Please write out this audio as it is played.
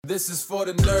This is for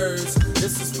the nerds,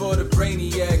 this is for the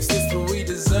brainiacs, this what we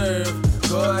deserve.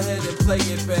 Go ahead and play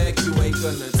it back, you ain't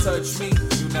gonna touch me,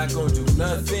 you not gonna do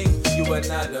nothing, you are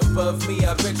not above me,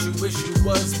 I bet you wish you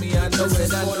was me, I know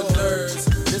that I know. Nerds,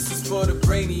 this is for the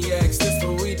brainiacs, this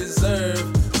what we deserve.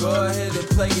 Go ahead and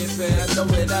play it back, I know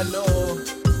that I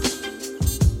know.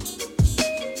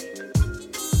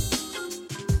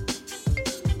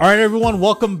 All right, everyone,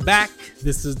 welcome back.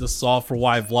 This is the Solve for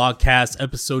Why Vlogcast,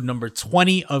 episode number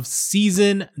 20 of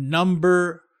season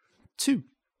number 2.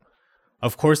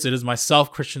 Of course, it is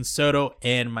myself, Christian Soto,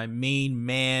 and my main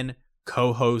man,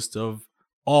 co-host of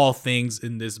all things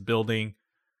in this building,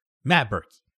 Matt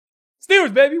Berkey.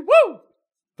 Steelers, baby, woo!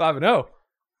 5-0.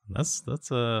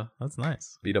 That's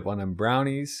nice. Beat up on them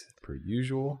brownies, per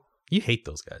usual. You hate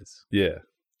those guys. Yeah,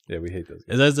 we hate those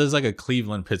guys. There's like a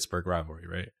Cleveland-Pittsburgh rivalry,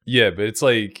 right? Yeah, but it's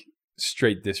like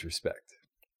straight disrespect.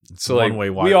 It's So like, one-way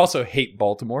we also hate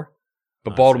Baltimore,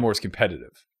 but Baltimore's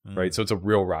competitive, Mm. right? So it's a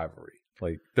real rivalry.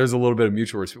 Like, there's a little bit of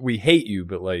mutual respect. We hate you,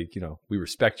 but like, you know, we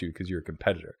respect you because you're a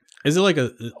competitor. Is it like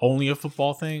only a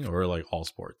football thing or like all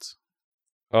sports?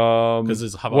 Because Because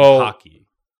it's how about hockey?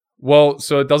 Well,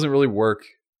 so it doesn't really work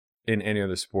in any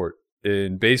other sport.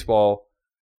 In baseball,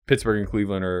 Pittsburgh and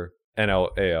Cleveland are NL,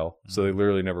 AL, so they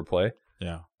literally never play.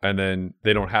 Yeah, And then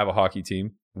they don't have a hockey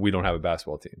team. We don't have a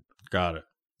basketball team. got it.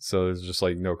 So there's just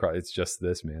like no crowd. It's just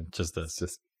this, man. Just this. It's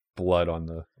just blood on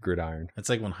the gridiron. It's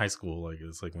like when high school,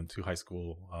 it's like when two high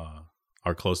school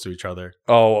are close to each other.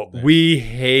 Oh, Yeah. we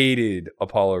hated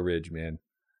Apollo Ridge, man.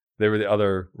 They were the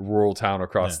other rural town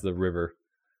across the river.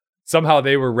 Somehow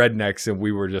they were rednecks and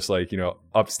we were just like, you know,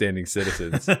 upstanding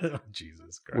citizens.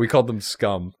 Jesus Christ. We called them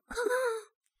scum.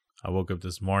 I woke up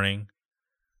this morning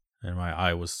and my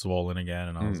eye was swollen again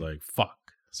and I was like, fuck.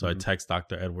 So I text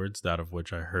Dr. Edwards, that of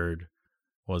which I heard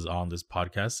was on this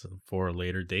podcast for a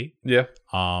later date. Yeah.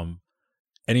 And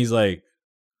he's like,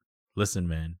 listen,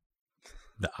 man,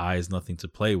 the eye is nothing to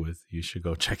play with. You should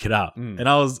go check it out. And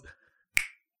I was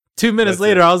 2 minutes That's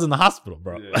later, it. I was in the hospital,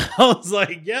 bro. Yeah. I was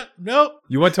like, yep, nope.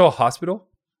 You went to a hospital?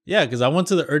 Yeah, because I went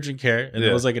to the urgent care and it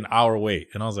Yeah. was like an hour wait.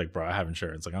 And I was like, bro, I have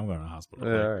insurance. Like, I'm going to the hospital.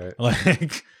 Yeah, Like, all right.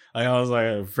 like I was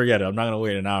like, forget it. I'm not going to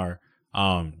wait an hour.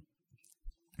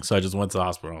 So I just went to the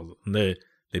hospital.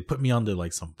 They put me under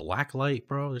like some black light,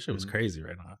 bro. This shit was crazy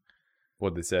right now.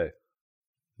 What'd they say?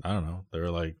 I don't know. They were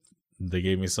like, they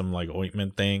gave me some like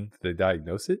ointment thing. Did they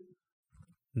diagnose it?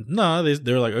 No,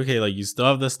 they were like, okay, like you still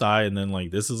have this eye, and then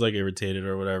like this is like irritated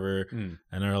or whatever. And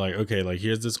they were like, okay, like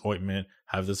here's this ointment.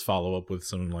 Have this follow up with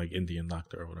some like Indian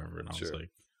doctor or whatever. And I was like,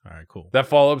 all right, cool. That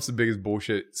follow-up's the biggest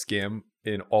bullshit scam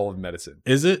in all of medicine.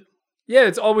 Is it? Yeah,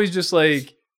 it's always just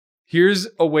like, here's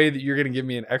a way that you're going to give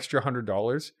me an extra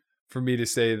 $100 for me to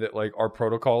say that like our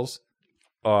protocols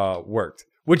worked,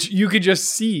 which you could just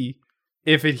see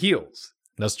if it heals,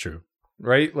 That's true.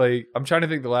 right? Like, I'm trying to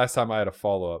think the last time I had a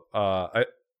follow-up.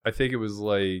 I think it was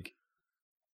like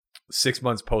 6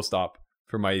 months post-op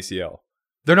for my ACL.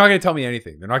 They're not going to tell me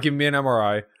anything. They're not giving me an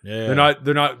MRI. Yeah.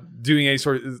 They're not doing any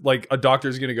sort of, like, a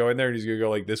doctor's going to go in there and he's going to go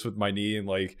like this with my knee and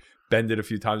like bend it a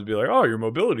few times and be like, oh, your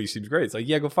mobility seems great. It's like,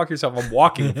 yeah, go fuck yourself. I'm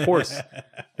walking, of course.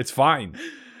 It's fine.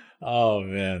 Oh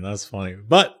man, that's funny.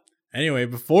 But anyway,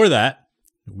 before that,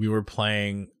 we were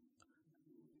playing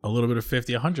a little bit of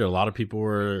 50-100. A lot of people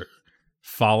were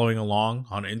following along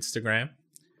on Instagram.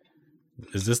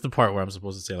 Is this the part where I'm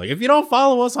supposed to say, like, if you don't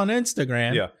follow us on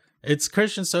Instagram, Yeah. it's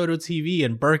Christian Soto TV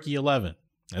and Berkey 11,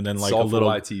 and then like Solve a for little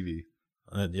Why TV.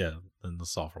 yeah, then the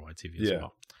Solve for Why TV as Yeah.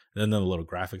 well. And then the little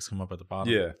graphics come up at the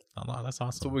bottom. Yeah. Oh, no, that's That's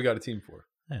awesome. what we got a team for.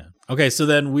 Yeah. Okay, so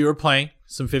then we were playing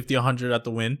some 50-100 at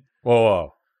the win.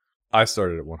 Whoa. I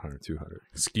started at 100, 200.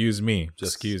 Excuse me.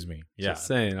 Just- Excuse me. Yeah. Just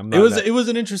saying. I'm not It was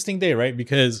an interesting day, right?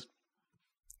 Because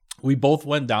we both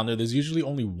went down there. There's usually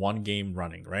only one game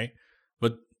running, right?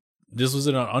 But this was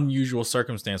an unusual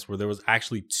circumstance where there was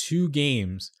actually 2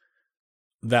 games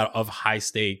that of high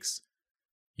stakes.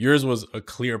 Yours was a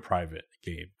clear private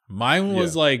game. Mine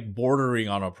was like bordering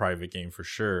on a private game for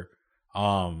sure.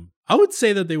 I would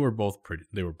say that they were both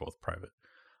private.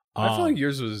 I feel like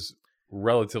yours was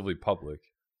relatively public.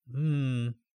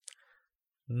 I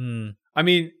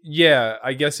mean, yeah,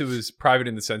 I guess it was private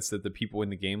in the sense that the people in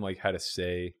the game like had a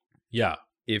say Yeah.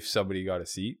 if somebody got a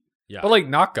seat. Yeah. But like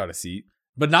Knock got a seat.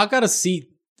 But not got a seat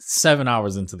 7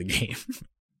 hours into the game.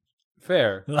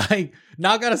 Fair. Like,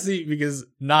 not got a seat because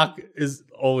Knock is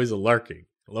always a lurking.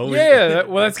 Always,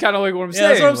 Well, that's kind of like what I'm saying.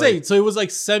 that's what I'm like, saying. So it was like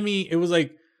it was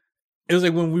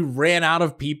like when we ran out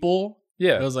of people,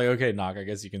 Yeah. it was like, okay, Knock, I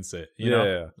guess you can sit. You Yeah, know?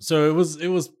 yeah. So it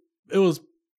was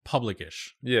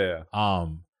public-ish. Yeah.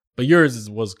 But yours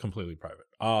was completely private.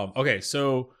 Okay,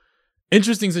 so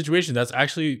interesting situation. That's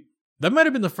actually That might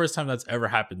have been the first time that's ever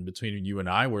happened between you and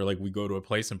I, where like we go to a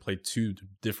place and play two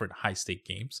different high stake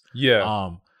games. Yeah.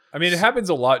 I mean, it happens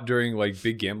a lot during like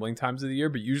big gambling times of the year,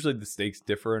 but usually the stakes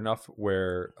differ enough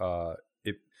where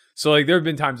so like there have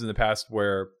been times in the past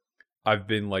where I've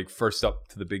been like first up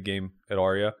to the big game at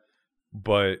Aria,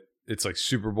 but it's like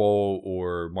Super Bowl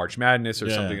or March Madness or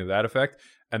something of that effect.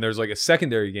 And there's like a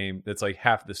secondary game that's like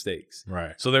half the stakes.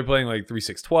 Right. So they're playing like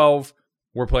 3-6-12.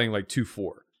 We're playing like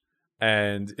 2-4.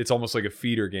 And it's almost like a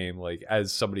feeder game. Like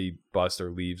as somebody busts or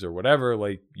leaves or whatever,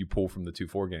 like you pull from the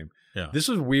 2-4 game. Yeah. This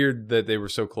was weird that they were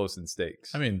so close in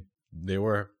stakes. I mean, they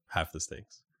were half the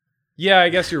stakes. Yeah, I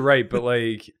guess you're right. But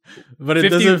like, but it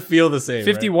doesn't feel the same.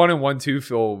 51 and 1-2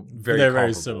 feel very They're comparable.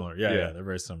 very similar. Yeah, they're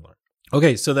very similar.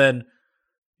 Okay, so then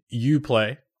you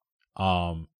play,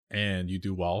 and you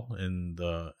do well in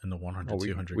the 100,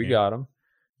 200 we game. got them.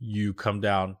 You come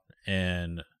down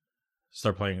and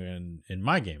start playing in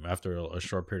my game after a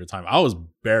short period of time. I was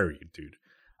buried, dude.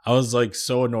 I was like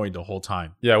so annoyed the whole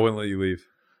time. Yeah, I wouldn't let you leave.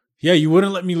 Yeah, you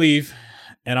wouldn't let me leave.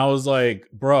 And I was like,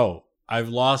 bro, I've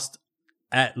lost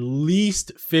at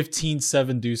least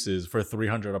 7 deuces for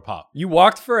 300 a pop. You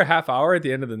walked for a half hour at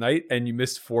the end of the night and you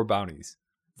missed 4 bounties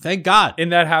Thank God. in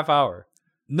that half hour.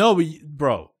 No, but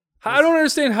bro. I don't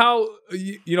understand how,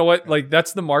 you know what? Like,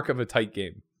 that's the mark of a tight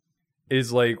game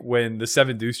is like when the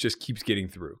 7 deuce just keeps getting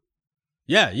through.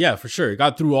 Yeah, for sure. It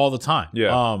got through all the time.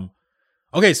 Yeah.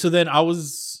 Okay, so then I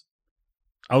was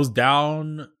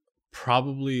down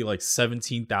probably like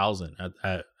 17,000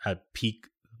 at peak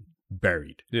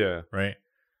buried. Yeah. Right.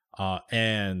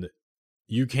 And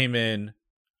you came in.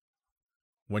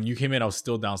 When you came in, I was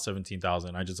still down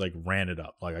 17,000. I just like ran it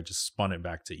up. Like I just spun it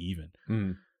back to even.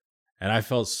 Mm. And I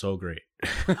felt so great.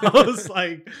 I was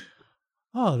like,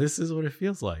 oh, this is what it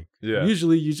feels like. Yeah.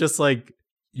 Usually you just like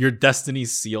your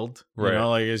destiny's sealed. You Right.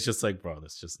 know, like it's just like, bro,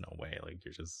 there's just no way. Like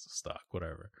you're just stuck,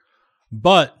 whatever.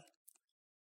 But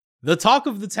the talk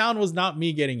of the town was not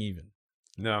me getting even.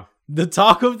 No. The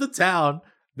talk of the town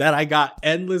that I got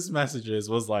endless messages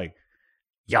was like,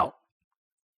 yo,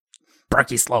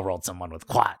 Berkey slow rolled someone with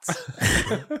quads.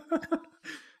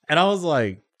 And I was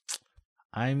like,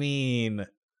 I mean,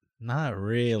 not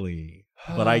really,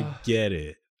 but I get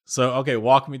it. So, okay,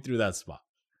 walk me through that spot.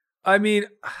 I mean,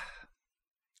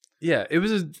 yeah, it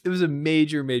was a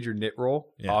major nit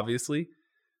roll, Yeah. obviously.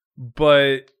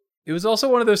 But it was also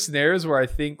one of those scenarios where I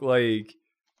think like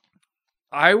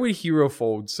I would hero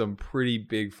fold some pretty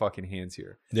big fucking hands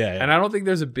here. Yeah. And I don't think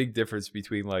there's a big difference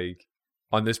between like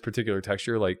on this particular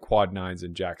texture, like quad 9s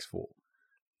and jacks full.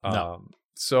 No.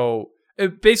 So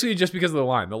it basically just because of the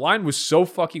line. The line was so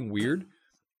fucking weird.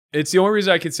 It's the only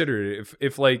reason I considered it.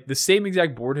 If like the same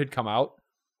exact board had come out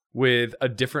with a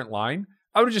different line,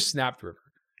 I would have just snapped river.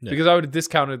 Yeah. Because I would have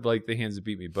discounted like the hands that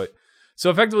beat me. But so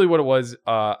effectively what it was,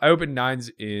 I opened 9s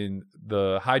in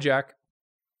the hijack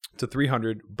to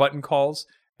 300 button calls,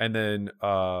 and then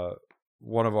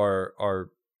one of our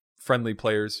friendly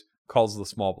players calls the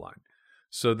small blind.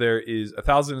 So there is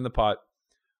 1,000 in the pot.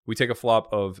 We take a flop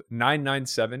of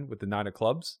 9-9-7 with the 9 of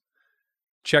clubs.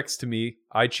 Checks to me.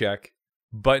 I check.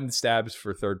 Button stabs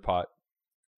for third pot.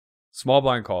 Small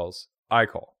blind calls. I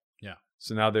call. Yeah.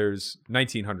 So now there's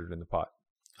 1,900 in the pot.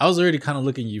 I was already kind of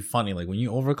looking at you funny. Like when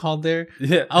you overcalled there,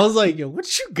 Yeah. I was like, yo,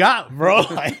 what you got, bro?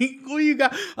 Like, what you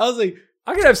got? I was like,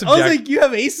 I could have some. I was Jack, like, you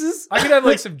have aces? I could have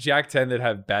like some Jack 10 that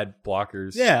have bad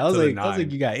blockers. Yeah, I was to the like, 9.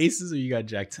 you got aces or you got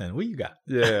Jack 10? What you got?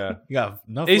 Yeah. You got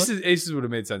enough? Aces would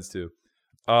have made sense too.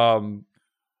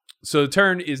 So the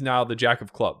turn is now the Jack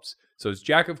of clubs. So it's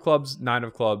Jack of clubs, 9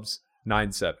 of clubs,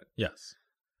 9-7. Yes.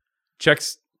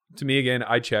 Checks to me again.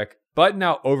 I check. Button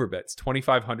now overbets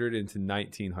 2,500 into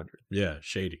 1,900. Yeah,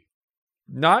 shady.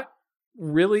 Not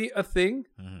really a thing.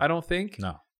 Mhm. I don't think.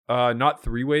 No, Not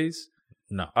 3-ways.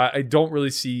 no, I don't really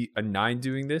see a 9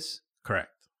 doing this. correct.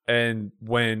 And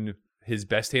when his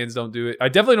best hands don't do it, I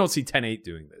definitely don't see 10-8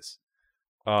 doing this.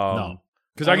 No.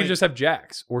 Because I Only- can just have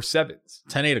jacks or 7s.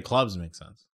 10-8 of clubs makes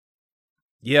sense.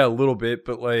 Yeah, a little bit,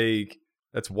 but like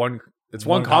that's one. It's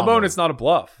One one combo, combo. and it's not a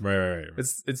bluff. Right.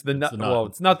 It's the nut. the nut. Well,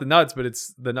 it's not the nuts, but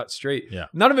it's the nut straight. Yeah.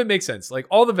 None of it makes sense. Like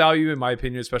all the value, in my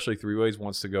opinion, especially 3-ways,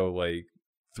 wants to go like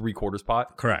 3/4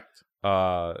 pot. Correct.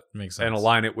 Uh, Makes sense. and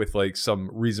align it with like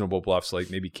some reasonable bluffs, like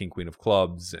maybe King Queen of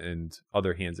clubs and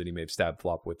other hands that he may have stabbed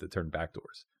flop with that turn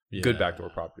backdoors. Good backdoor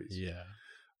properties. Yeah.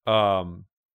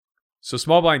 So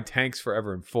small blind tanks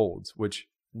forever and folds, which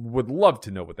would love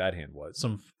to know what that hand was.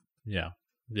 Yeah,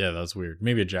 that's weird.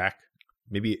 Maybe a jack.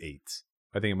 Maybe 8s.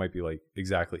 I think it might be like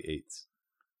exactly 8s.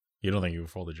 You don't think you would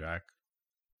fold a jack?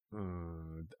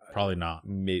 Probably not.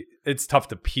 It's tough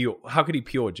to peel. How could he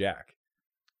peel a jack?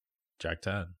 Jack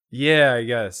 10. Yeah, I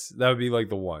guess that would be like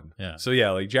the one. Yeah. So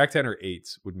yeah, like Jack 10 or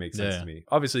 8s would make sense Yeah. to me.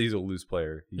 Obviously, he's a loose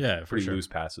player. He's Yeah, for pretty sure. loose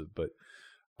passive, but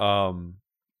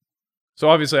so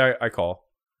obviously I call,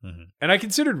 Mm-hmm. and I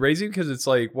considered raising because it's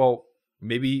like, well,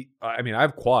 maybe I mean I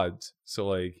have quads, so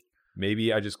like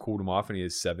maybe I just cooled him off and he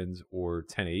has 7s or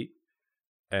 10-8,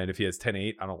 and if he has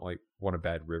 10-8, I don't like want a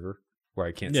bad river where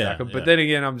I can't stack him. But then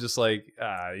again, I'm just like,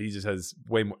 he just has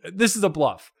way more. This is a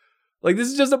bluff. Like, this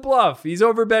is just a bluff. He's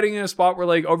overbetting in a spot where,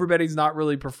 like, overbetting's not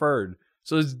really preferred.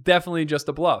 So it's definitely just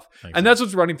a bluff. And that's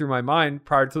what's running through my mind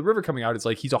prior to the river coming out. It's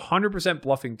like, he's 100%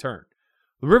 bluffing turn.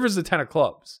 The river's the 10 of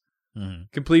clubs,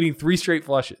 completing 3 straight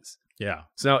flushes. Yeah.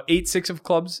 So now 8-6 of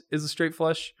clubs is a straight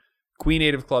flush. Queen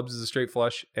 8 of clubs is a straight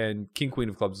flush. And King Queen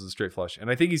of clubs is a straight flush.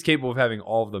 And I think he's capable of having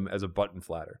all of them as a button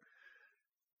flatter.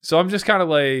 So I'm just kind of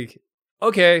like,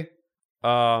 okay.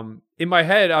 In my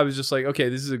head, I was just like, okay,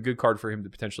 this is a good card for him to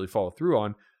potentially follow through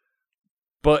on.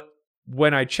 But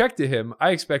when I checked to him,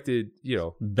 I expected,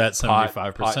 bet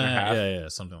 75%. pot and a half. Yeah,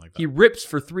 something like that. He rips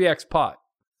for 3x pot.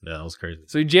 Yeah, that was crazy.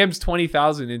 So he jams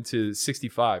 20,000 into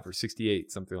 65 or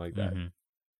 68, something like that. Mm-hmm.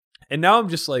 And now I'm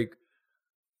just like,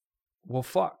 well,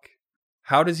 fuck.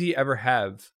 How does he ever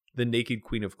have the naked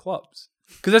queen of clubs?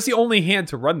 Because that's the only hand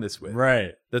to run this with.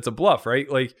 Right. That's a bluff, right?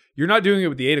 Like, you're not doing it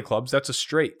with the 8 of clubs. That's a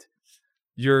straight.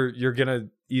 You're going to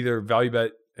either value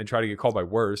bet and try to get called by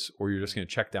worse, or you're just going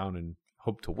to check down and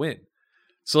hope to win.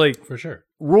 So, like, For sure.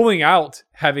 ruling out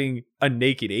having a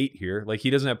naked 8 here, like,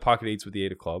 he doesn't have pocket 8s with the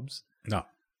 8 of clubs. No.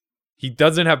 He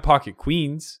doesn't have pocket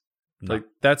queens. No. Like,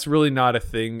 that's really not a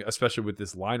thing, especially with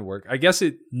this line work. I guess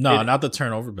not the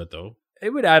turnover bit, though. it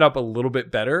would add up a little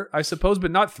bit better, I suppose,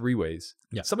 but not 3 ways.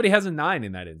 Yeah. Somebody has a 9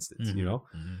 in that instance, Mm-hmm. you know?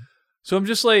 Mm-hmm. So I'm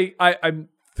just like, I'm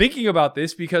thinking about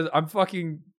this because I'm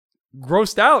fucking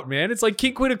grossed out, man. It's like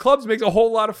King Queen of clubs makes a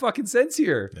whole lot of fucking sense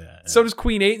here. Yeah. So does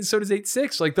Queen 8 and so does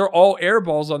 8-6. Like, they're all air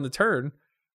balls on the turn,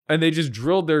 and they just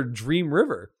drilled their dream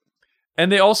river.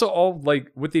 And they also all,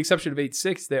 like, with the exception of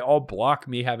 8-6, they all block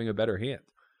me having a better hand.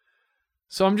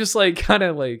 So I'm just like, kind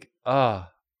of like, I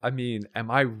mean, am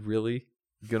I really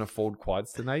gonna fold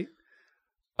quads tonight?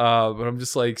 But I'm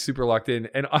just like super locked in.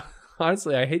 And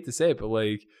honestly, I hate to say it, but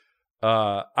like,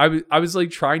 I was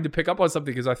like trying to pick up on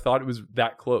something because I thought it was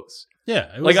that close.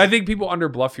 Yeah. Like, I think people under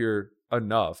bluff here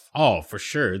enough. Oh, for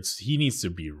sure. He needs to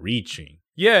be reaching.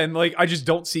 Yeah, and like, I just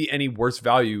don't see any worse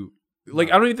value.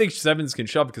 Like, I don't even think 7s can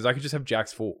shove because I could just have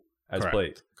jacks full as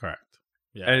played. Correct.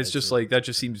 Yeah. And it's just like, that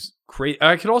just seems crazy.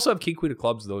 I could also have King Queen of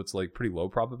clubs, though. It's like pretty low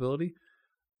probability.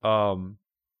 Yeah, so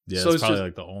it's it's probably just,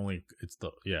 like the only. It's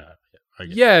the I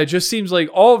get yeah, it just seems like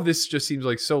all of this just seems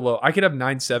like so low. I could have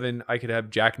 9-7. I could have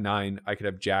Jack 9. I could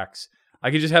have jacks.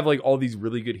 I could just have like all these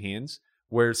really good hands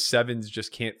where 7s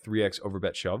just can't 3x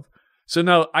overbet shove. So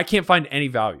no, I can't find any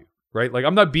value, right? Like,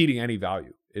 I'm not beating any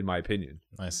value in my opinion.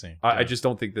 I see. I just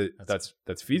don't think that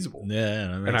that's feasible. Yeah,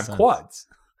 that And makes I have sense. quads.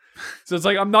 So it's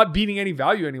like, I'm not beating any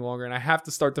value any longer, and I have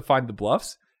to start to find the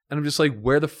bluffs. And I'm just like,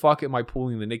 where the fuck am I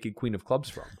pulling the naked queen of clubs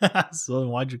from? So then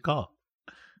why'd you call?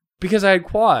 Because I had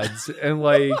quads, and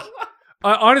like,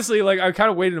 honestly, like, I kind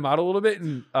of waited him out a little bit,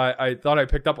 and I thought I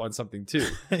picked up on something too.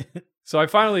 So I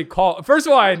finally called. First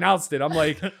of all, I announced it. I'm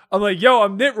like, yo,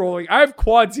 I'm nit rolling. I have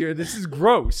quads here. This is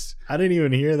gross. I didn't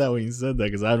even hear that when you said that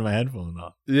because I had my headphone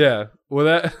off. Yeah.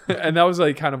 Well, that was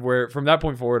like kind of where, from that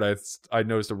point forward, I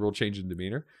noticed a real change in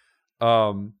demeanor.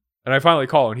 And I finally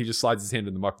call, and he just slides his hand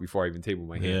in the muck before I even table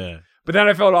my hand. Yeah. But then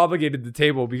I felt obligated to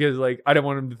table because, like, I didn't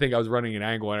want him to think I was running an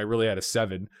angle, and I really had a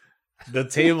 7. The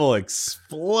table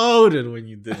exploded when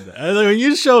you did that. And when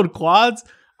you showed quads,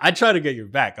 I tried to get your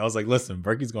back. I was like, listen,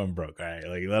 Berkey's going broke. All right.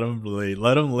 Like, let him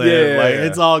live. Yeah, like, yeah.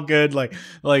 it's all good. Like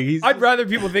he's. I'd rather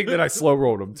people think that I slow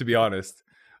rolled him, to be honest.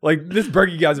 Like, this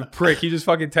Berkey guy's a prick. He just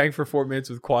fucking tanked for 4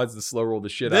 minutes with quads to slow roll the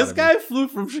shit out of This me. guy flew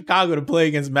from Chicago to play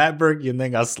against Matt Berkey and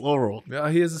then got slow rolled. Yeah,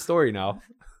 he has a story now.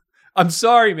 I'm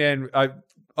sorry, man.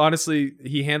 Honestly,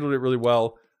 he handled it really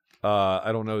well.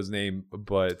 I don't know his name,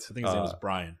 but I think his name was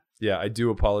Brian. yeah, I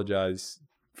do apologize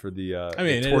for the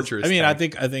torturous. I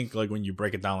tank. think like when you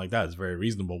break it down like that, it's very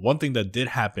reasonable. One thing that did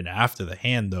happen after the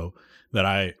hand, though, that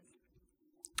I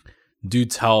do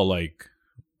tell like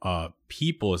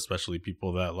people, especially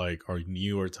people that like are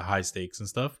newer to high stakes and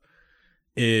stuff,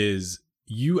 is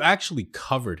you actually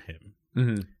covered him.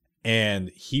 Mhm. And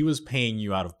he was paying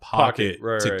you out of pocket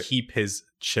Right, to right. keep his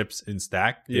chips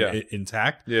intact.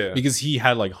 Yeah. Because he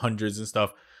had like hundreds and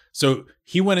stuff. So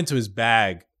he went into his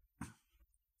bag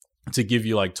to give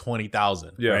you like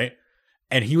 20,000, Yeah. right?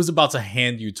 And he was about to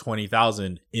hand you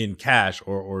 20,000 in cash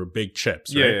or big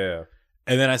chips, right? Yeah.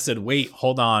 And then I said, wait,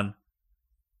 hold on.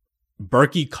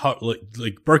 Berkey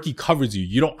Berkey covers you.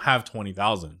 You don't have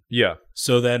 20,000. Yeah.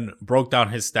 So then broke down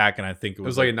his stack, and I think It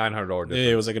was like a $900 difference.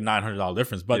 it was like a $900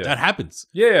 difference. But that happens.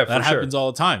 Yeah, that happens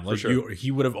all the time. Like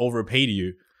he would have overpaid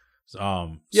you.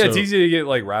 It's easy to get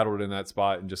like rattled in that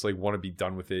spot and just like want to be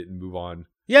done with it and move on.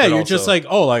 Yeah, But you're also- just like,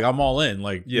 oh, like I'm all in.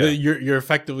 Like Yeah. you're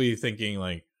effectively thinking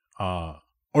like, or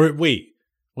wait,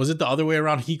 was it the other way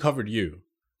around? He covered you.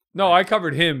 No, I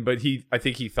covered him, but I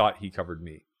think he thought he covered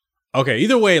me. Okay,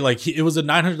 either way, like it was a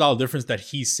 $900 difference that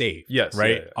he saved. Yes,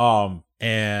 right. yeah.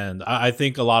 And I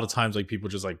think a lot of times like people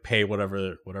just like pay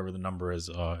whatever the number is,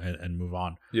 and move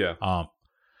on. Yeah.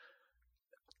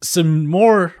 Some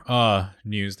more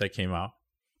news that came out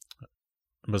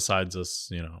besides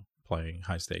us, playing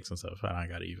high stakes and stuff, and I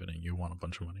got even and you won a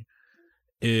bunch of money,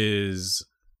 is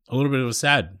a little bit of a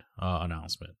sad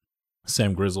announcement.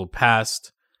 Sam Grizzle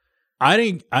passed. I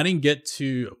didn't get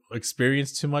to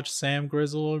experience too much Sam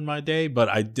Grizzle in my day, but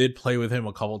I did play with him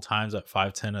a couple times at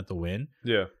 510 at the Win.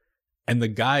 Yeah. And the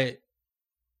guy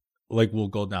like will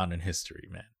go down in history,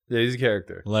 man. Yeah, he's a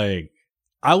character. Like,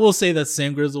 I will say that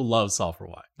Sam Grizzle loves Sulphur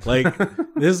White. Like,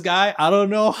 this guy, I don't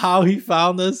know how he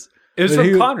found this. It was but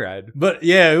from Conrad. But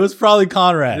yeah, it was probably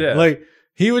Conrad. Yeah. Like,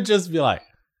 he would just be like,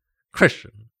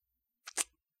 Christian,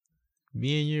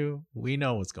 me and you, we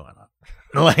know what's going on.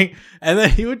 Like, and then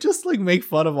he would just like make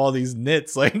fun of all these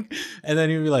nits. Like, and then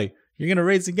he'd be like, you're going to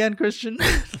race again, Christian?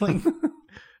 Like,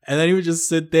 and then he would just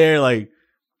sit there like,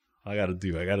 I gotta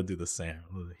do the Sam.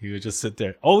 He would just sit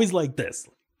there, always like this.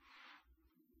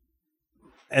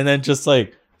 And then just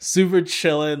like super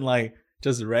chilling, like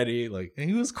just ready. Like, and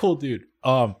he was a cool dude.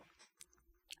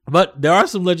 But there are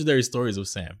some legendary stories of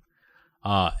Sam.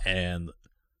 And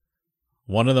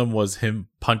one of them was him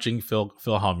punching Phil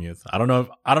Hellmuth. I don't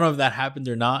know if that happened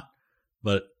or not,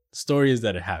 but the story is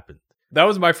that it happened. That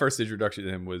was my first introduction to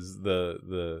him, was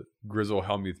the Grizzle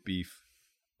Hellmuth beef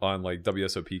on like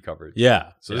WSOP coverage.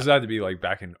 Yeah. So this had to be like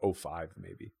back in 05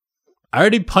 maybe. I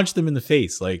already punched him in the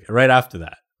face like right after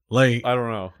that. Like, I don't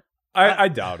know. I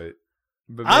doubt it.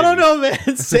 But I don't maybe. know,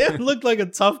 man. Sam looked like a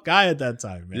tough guy at that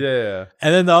time, man. Yeah.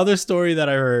 And then the other story that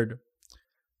I heard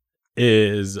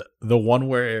is the one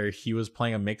where he was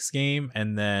playing a mixed game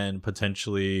and then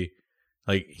potentially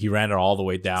like he ran it all the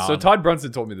way down. So Todd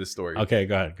Brunson told me this story. Okay,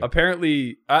 go ahead.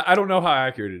 Apparently, I don't know how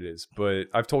accurate it is, but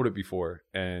I've told it before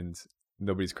and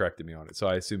nobody's corrected me on it. So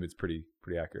I assume it's pretty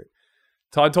accurate.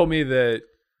 Todd told me that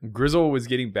Grizzle was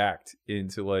getting backed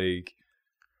into like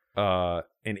an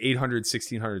 800,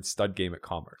 1600 stud game at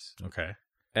Commerce. Okay.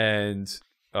 And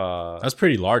that's a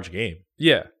pretty large game.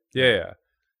 Yeah.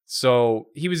 So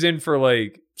he was in for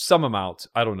like some amount,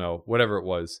 I don't know, whatever it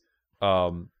was.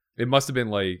 It must have been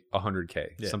like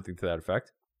 100K, something to that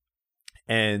effect.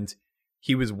 And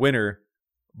he was winner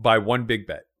by one big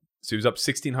bet. So he was up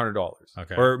 $1,600.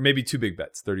 Okay. Or maybe two big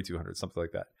bets, 3,200, something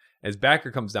like that. And his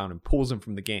backer comes down and pulls him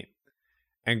from the game.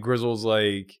 And Grizzle's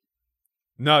like,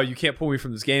 no, you can't pull me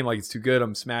from this game. Like, it's too good.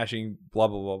 I'm smashing, blah,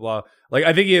 blah, blah, blah. Like,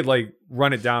 I think he had like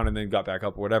run it down and then got back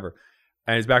up or whatever.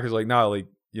 And his backer's like, no, like,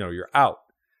 you're out.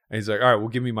 And he's like, all right, well,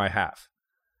 give me my half.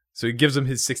 So he gives him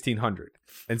his 1,600.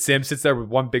 And Sam sits there with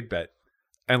one big bet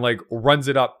and like runs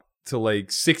it up to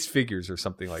like 6 figures or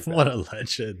something like that. What a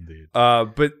legend, dude.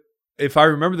 But if I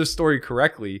remember the story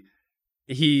correctly,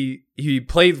 he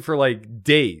played for like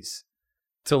days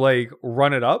to like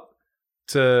run it up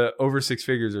to over 6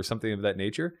 figures or something of that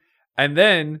nature. And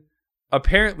then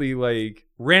apparently like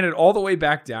ran it all the way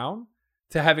back down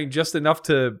to having just enough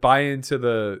to buy into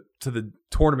the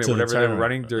tournament, whatever they were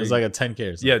running during. It was like a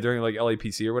 10K or something. Yeah, during like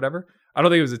LAPC or whatever. I don't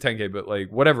think it was a 10K, but like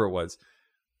whatever it was.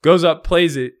 Goes up,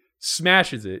 plays it,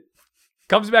 smashes it,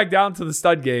 comes back down to the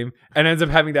stud game, and ends up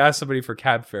having to ask somebody for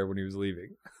cab fare when he was leaving.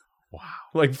 Wow.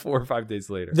 Like 4 or 5 days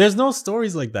later. There's no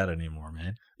stories like that anymore,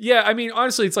 man. Yeah, I mean,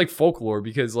 honestly, it's like folklore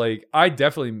because like I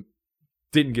definitely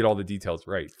didn't get all the details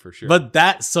right for sure.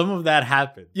 But some of that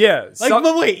happened. Yeah. Like,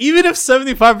 but wait, even if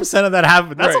 75% of that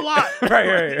happened, that's a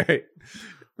lot.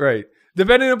 Right.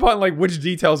 Depending upon like which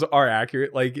details are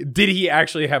accurate, like did he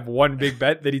actually have one big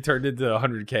bet that he turned into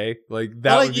 100K? Like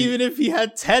that. Like even if he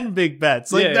had 10 big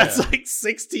bets, like that's like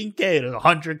 16K to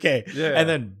 100K, and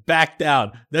then back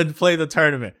down, then play the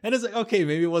tournament, and it's like okay,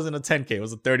 maybe it wasn't a 10K, it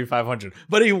was a 3,500,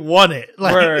 but he won it.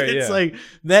 Like it's like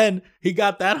then he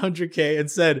got that 100K and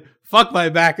said, "Fuck my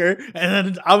backer,"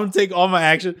 and then I'm gonna take all my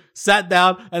action. Sat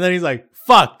down, and then he's like,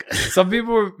 fuck. Some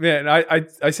people, man,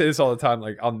 I say this all the time,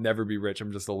 like I'll never be rich,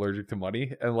 I'm just allergic to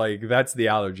money, and like that's the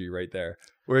allergy right there,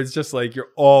 where it's just like you're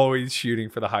always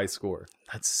shooting for the high score.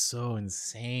 That's so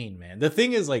insane, man. The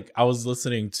thing is, like, I was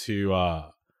listening to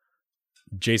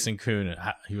Jason Kuhn,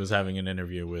 he was having an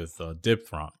interview with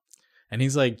Dipthron, And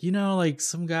he's like, like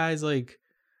some guys like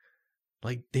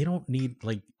they don't need,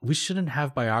 like, we shouldn't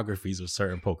have biographies of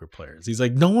certain poker players. He's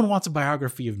like, no one wants a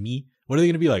biography of me. What are they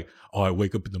going to be like? Oh, I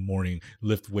wake up in the morning,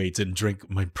 lift weights, and drink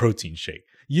my protein shake.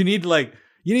 You need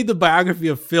the biography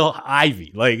of Phil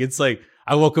Ivey. Like, it's like,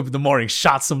 I woke up in the morning,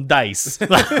 shot some dice.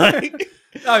 Like,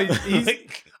 no,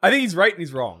 I think he's right and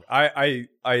he's wrong. I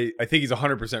think he's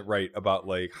 100% right about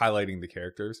like highlighting the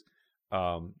characters.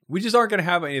 We just aren't going to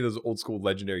have any of those old school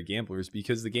legendary gamblers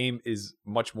because the game is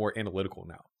much more analytical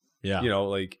now. Yeah.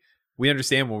 Like we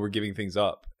understand when we're giving things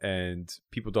up and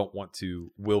people don't want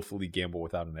to willfully gamble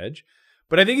without an edge.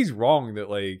 But I think he's wrong that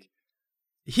like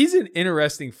he's an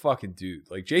interesting fucking dude.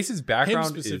 Like Jason's background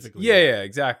Him specifically. is yeah,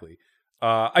 exactly.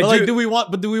 Do we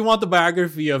want the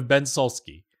biography of Ben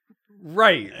Solsky?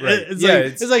 Right.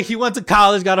 It's like he went to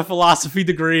college, got a philosophy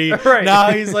degree. Right.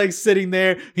 Now he's like sitting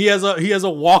there. He has a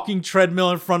walking treadmill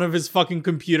in front of his fucking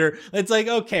computer. It's like,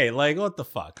 okay, like what the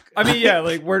fuck? I mean, yeah,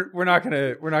 like we're not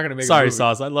gonna make. Sorry, a movie.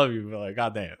 Sauce, I love you, but like,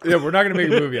 goddamn. Yeah, we're not gonna make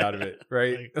a movie out of it,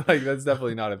 right? Like that's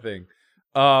definitely not a thing.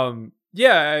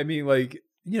 Yeah, I mean, like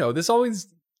this always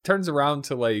turns around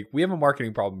to like we have a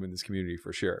marketing problem in this community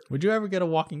for sure. Would you ever get a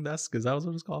walking desk? Is that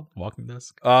what it's called? Walking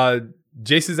desk?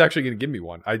 Jason's actually gonna give me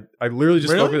one. I literally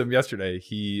just Really? spoke with him yesterday.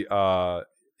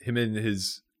 Him and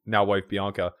his now wife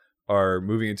Bianca are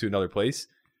moving into another place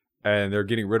and they're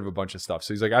getting rid of a bunch of stuff.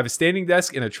 So he's like, I have a standing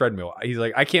desk and a treadmill. He's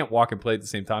like, I can't walk and play at the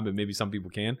same time, but maybe some people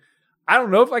can. I don't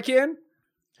know if I can.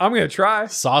 I'm gonna try.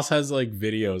 Sauce has like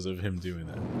videos of him doing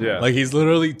that. Yeah. Like he's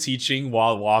literally teaching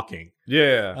while walking.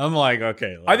 Yeah. I'm like,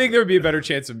 okay. I think there would be a better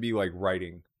chance of me like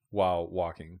writing while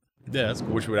walking. Yeah, that's cool.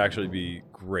 Which would actually be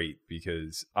great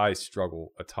because I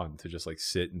struggle a ton to just like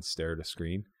sit and stare at a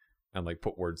screen and like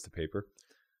put words to paper.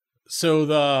 So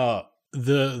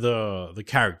the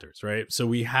characters, right?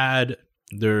 So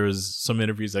there's some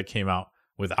interviews that came out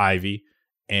with Ivy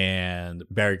and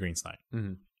Barry Greenstein.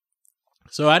 Mm-hmm.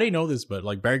 So I didn't know this, but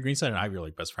like Barry Greenstein and Ivy are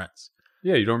like best friends.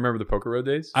 Yeah, you don't remember the Poker Road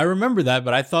days? I remember that,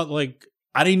 but I thought like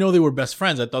I didn't know they were best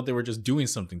friends. I thought they were just doing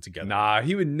something together. Nah,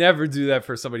 he would never do that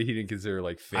for somebody he didn't consider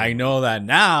like family. I know that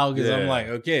now because I'm Yeah. like,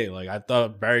 okay, like I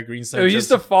thought Barry Greenstein. So he used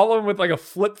to follow him with like a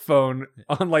flip phone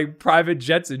on like private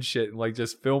jets and shit and like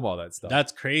just film all that stuff.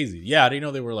 That's crazy. Yeah, I didn't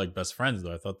know they were like best friends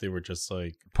though. I thought they were just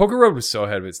like, Poker Road was so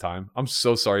ahead of its time. I'm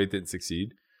so sorry it didn't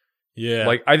succeed. yeah,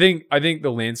 Like I think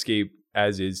the landscape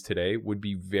as is today would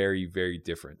be very, very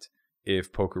different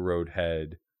if Poker Road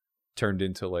had turned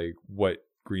into like what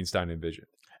Greenstein envisioned.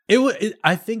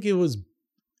 I think it was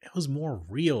more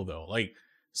real though. Like,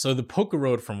 so the Poker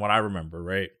Road, from what I remember,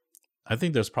 right? I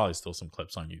think there's probably still some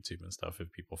clips on YouTube and stuff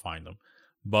if people find them,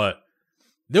 but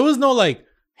there was no like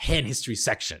hand history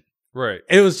section. Right.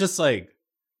 It was just like,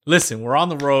 listen, we're on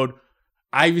the road.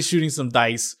 Ivy's shooting some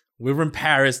dice. We were in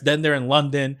Paris. Then they're in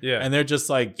London. Yeah. And they're just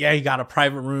like, yeah, you got a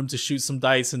private room to shoot some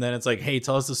dice. And then it's like, hey,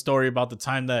 tell us the story about the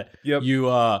time that Yep. you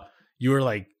were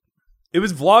like, It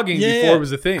was vlogging Yeah. before it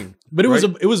was a thing. but it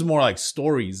right? was more like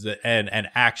stories and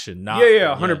action. Not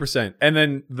Yeah, 100%. And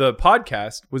then the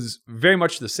podcast was very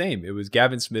much the same. It was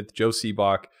Gavin Smith, Joe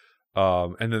Seabach,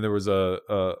 and then there was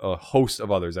a host of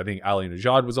others. I think Ali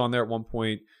Najad was on there at one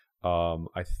point.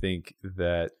 I think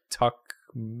that Tuck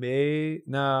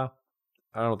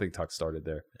I don't think Tuck started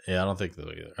there. Yeah, I don't think so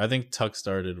either. I think Tuck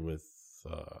started with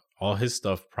all his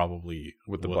stuff probably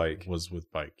With the bike. Was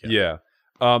with bike. Yeah.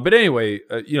 But anyway,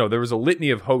 there was a litany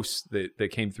of hosts that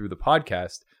came through the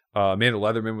podcast. Amanda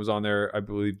Leatherman was on there, I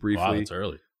believe, briefly. Wow, that's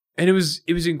early. And it was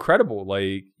incredible.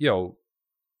 Like,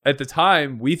 at the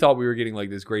time, we thought we were getting like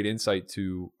this great insight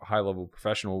to a high level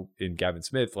professional in Gavin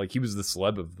Smith. Like he was the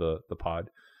celeb of the pod.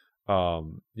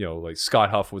 Like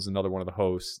Scott Huff was another one of the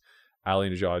hosts.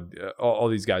 Ali Najad, all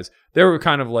these guys. They were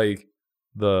kind of like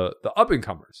the up and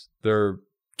comers. They're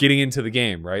getting into the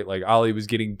game, right? Like Ali was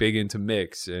getting big into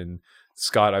mix, and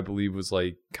Scott, I believe, was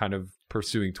like kind of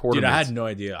pursuing tournaments. Dude, I had no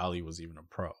idea Ali was even a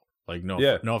pro. Like, no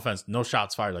offense, no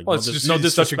shots fired. Like, Well, no, it's just no he's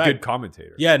disrespect. such a good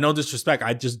commentator. Yeah, no disrespect.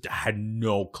 I just had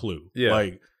no clue. Yeah.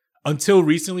 Like, until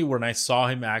recently when I saw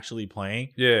him actually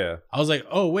playing, Yeah. I was like,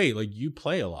 oh, wait, like, you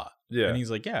play a lot. Yeah. And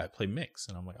he's like, yeah, I play mix.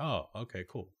 And I'm like, oh, okay,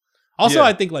 cool. Also, Yeah.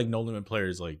 I think, like, no limit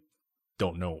players, like,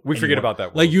 don't know. We forget anymore. about that.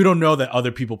 Like, world. you don't know that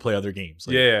other people play other games.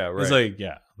 Like, Yeah, right. It's like,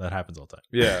 yeah, that happens all the time.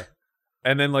 Yeah.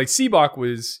 And then like Seabach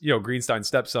was, Greenstein's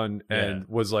stepson and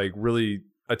was like really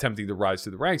attempting to rise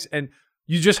through the ranks. And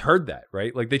you just heard that,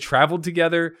 right? Like they traveled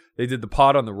together. They did the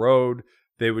pod on the road.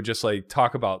 They would just like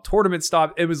talk about tournament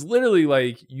stuff. It was literally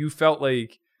like you felt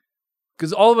like,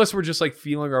 because all of us were just like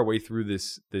feeling our way through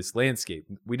this landscape.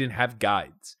 We didn't have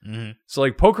guides. Mm-hmm. So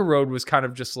like Poker Road was kind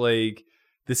of just like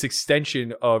this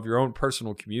extension of your own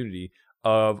personal community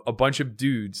of a bunch of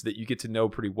dudes that you get to know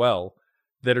pretty well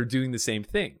that are doing the same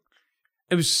thing.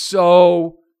 It was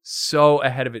so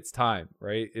ahead of its time,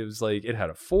 right? It was like it had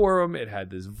a forum, it had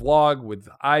this vlog with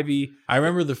Ivy. I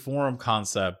remember the forum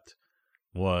concept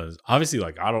was obviously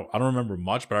like I don't remember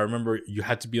much, but I remember you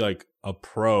had to be like a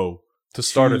pro To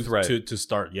start a thread. To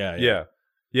start. Yeah.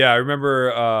 I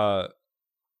remember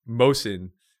Mosin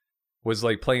was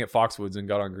like playing at Foxwoods and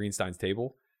got on Greenstein's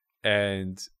table,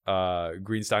 and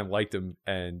Greenstein liked him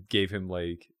and gave him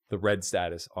like the red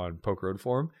status on Poker Road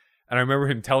Forum. And I remember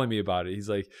him telling me about it. He's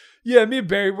like, yeah, me and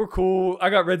Barry were cool. I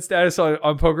got red status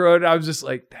on Poker Road. And I was just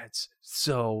like, that's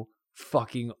so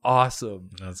fucking awesome.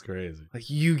 That's crazy. Like,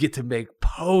 you get to make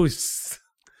posts.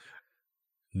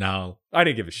 Now I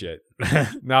didn't give a shit.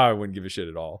 Now I wouldn't give a shit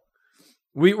at all.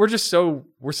 We're so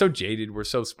jaded. We're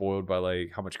so spoiled by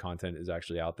like how much content is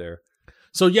actually out there.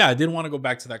 So yeah, I did want to go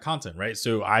back to that content, right?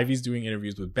 So Ivy's doing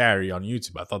interviews with Barry on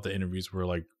YouTube. I thought the interviews were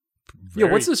like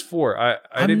what's this for?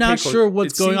 I'm not sure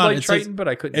what's going on. Like it Triton, but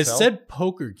I couldn't it tell. said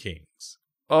Poker Kings.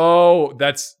 Oh,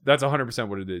 that's 100%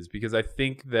 what it is, because I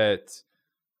think that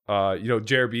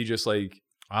JRB just like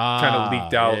kind of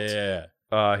leaked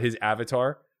out his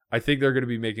avatar. I think they're going to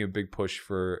be making a big push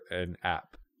for an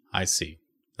app. I see.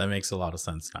 That makes a lot of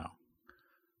sense now.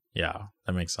 Yeah,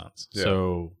 that makes sense. Yeah.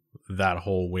 So that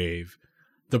whole wave,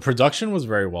 the production was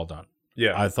very well done.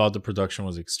 Yeah. I thought the production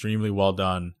was extremely well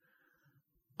done.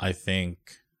 I think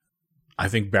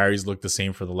Barry's looked the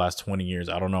same for the last 20 years.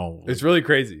 I don't know. It's really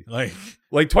crazy.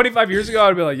 Like 25 years ago,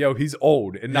 I'd be like, yo, he's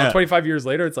old. And now Yeah. 25 years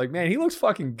later, it's like, man, he looks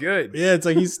fucking good. yeah, it's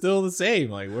like he's still the same.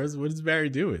 Like, what is Barry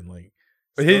doing? Like,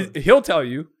 But still- he'll tell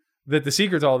you that the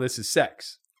secret to all this is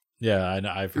sex. yeah, I know.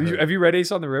 I've heard. Have you read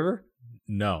Ace on the River?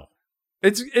 No.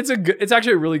 It's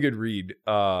actually a really good read.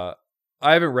 I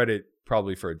haven't read it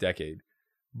probably for a decade,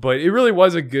 but it really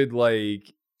was a good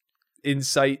like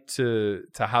insight to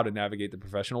how to navigate the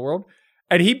professional world.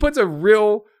 And he puts a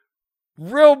real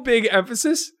big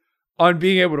emphasis on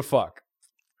being able to fuck.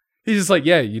 He's just like,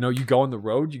 yeah, you go on the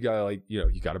road, you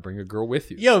gotta bring a girl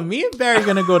with you. Yo, me and Barry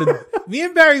me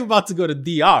and Barry about to go to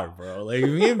DR, bro. Like,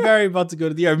 me and Barry about to go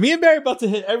to DR. Me and Barry about to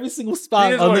hit every single He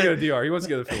spot. doesn't want to go to DR. He wants to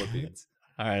go to the Philippines.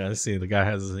 All right, let's see. The guy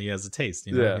has a taste.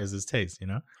 Yeah. He has his taste.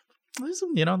 There's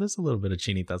there's a little bit of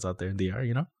chinitas out there in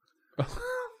DR.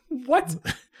 What?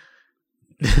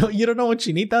 You don't know what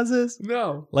chinitas is?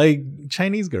 No. Like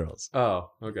Chinese girls,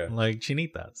 Oh, okay. like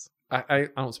chinitas. I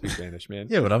don't speak Spanish, man.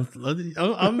 Yeah, but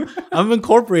I'm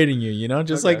incorporating you.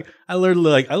 Just Okay. like I learned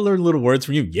little words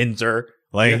from you, yinzer,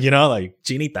 like like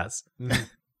chinitas. Mhm.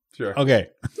 Sure. Okay.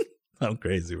 I'm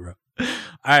crazy, bro. All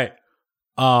right.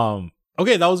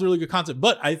 Okay, that was really good content.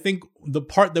 But I think the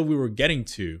part that we were getting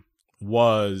to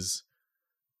was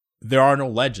there are no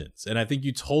legends. And I think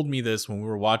you told me this when we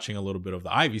were watching a little bit of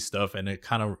the Ivy stuff, and it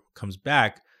kind of comes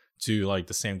back to like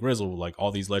the Sam Grizzle, like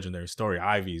all these legendary story,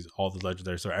 Ivy's, all the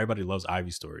legendary story. Everybody loves Ivy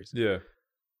stories. Yeah.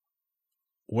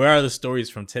 Where are the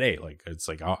stories from today? Like, it's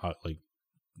like, I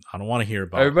don't want to hear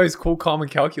about Everybody's cool, calm,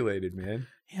 and calculated, man.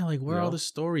 Yeah, like where are all the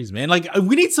stories, man? Like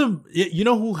we need some. You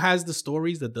know who has the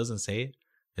stories that doesn't say it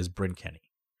is Bryn Kenny.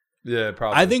 Yeah,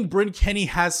 probably. I think Bryn Kenny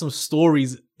has some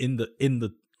stories in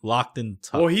the locked in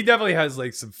tub. Well, he definitely has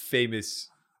like some famous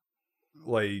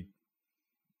like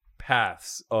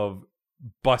paths of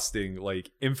busting like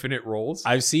infinite rolls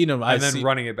I've seen him, and then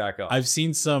running it back up. I've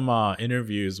seen some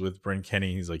interviews with Bryn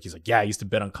Kenny. He's like, yeah, I used to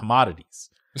bet on commodities.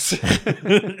 So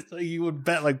he would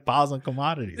bet like piles on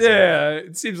commodities. Yeah,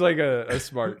 it seems like a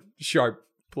smart, sharp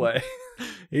play.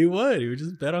 He would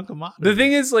just bet on commodities. The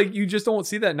thing is, like, you just don't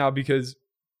see that now because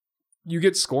you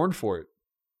get scorned for it.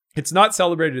 It's not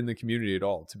celebrated in the community at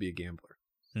all to be a gambler,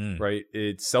 right?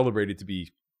 It's celebrated to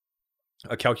be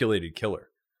a calculated killer.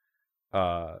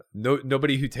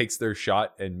 Nobody who takes their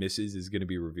shot and misses is going to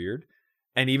be revered.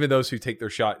 And even those who take their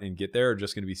shot and get there are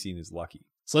just going to be seen as lucky.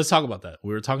 So let's talk about that.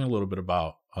 We were talking a little bit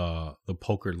about the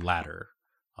poker ladder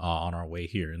on our way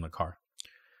here in the car.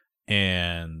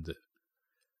 And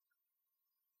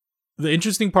the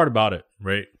interesting part about it,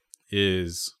 right,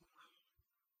 is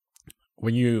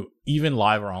when you even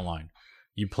live or online,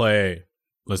 you play,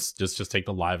 let's just take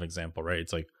the live example, right?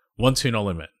 It's like 1-2 no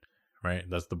limit, right?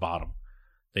 That's the bottom.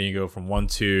 Then you go from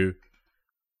 1-2,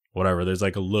 whatever. There's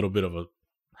like a little bit of a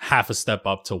half a step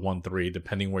up to 1-3,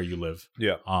 depending where you live.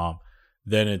 Yeah.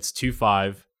 Then it's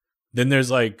 2-5. Then there's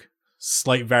like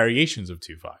slight variations of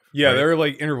 2-5. Yeah, right? there are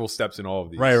like interval steps in all of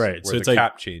these. Right. Where So the it's like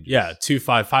cap changes. Yeah,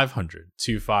 2-5, 500,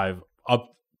 2-5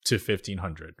 up to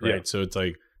 1500, right? Yeah. So it's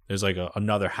like there's like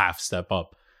another half step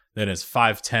up. Then it's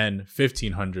 5-10,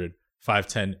 1500,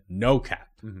 5-10, no cap,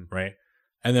 Mhm. right?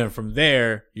 And then from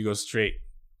there you go straight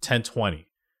 10-20.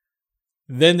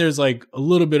 Then there's like a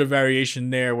little bit of variation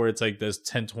there where it's like this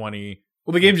 1020.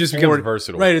 Well, the game just becomes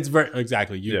versatile. Right, it's very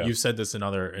exactly. Yeah. You've said this in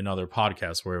other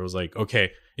podcasts where it was like,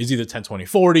 okay, is either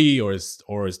 1020-40 or is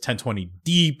 1020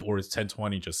 deep or is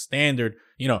 1020 just standard?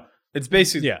 You know, It's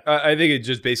basically, Yeah. I think it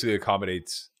just basically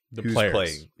accommodates the who's players.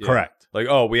 playing. Yeah. Correct. Like,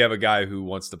 oh, we have a guy who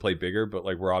wants to play bigger, but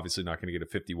like we're obviously not going to get a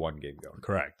 51 game going.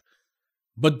 Correct.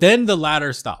 But then the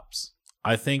ladder stops.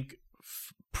 I think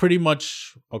pretty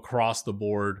much across the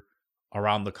board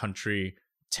around the country,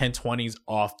 1020 is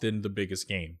often the biggest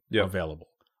game available.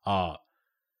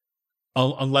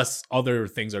 Unless other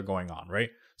things are going on, right?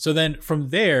 So then from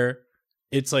there,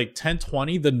 it's like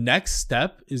 1020. The next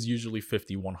step is usually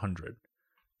 5100.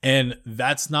 And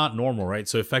that's not normal, right?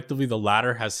 So effectively the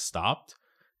ladder has stopped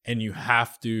and you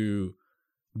have to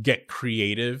get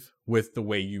creative with the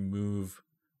way you move.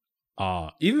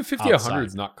 Even 50-100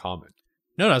 is not common.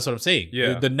 No, that's what I'm saying.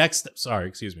 Yeah. The next step, sorry,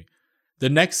 excuse me. The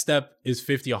next step is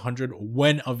 50-100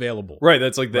 when available. Right.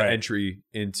 That's like the Right. entry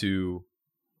into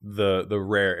the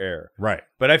rare air. Right.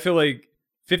 But I feel like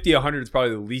 50-100 is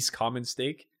probably the least common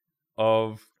stake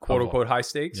of quote unquote high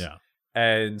stakes. Yeah.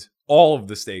 And all of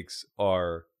the stakes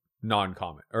are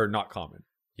non-common or not common.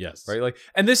 Yes. Right. Like,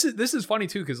 and this is funny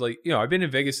too, because like, you know, I've been in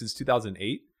Vegas since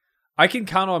 2008. I can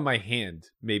count on my hand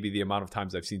maybe the amount of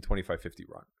times I've seen 25-50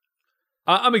 run.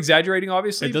 I'm exaggerating,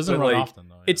 obviously. It doesn't but, run like, often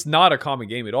though. Yeah. It's not a common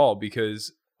game at all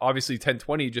because obviously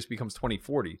 1020 just becomes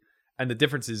 2040 and the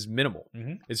difference is minimal.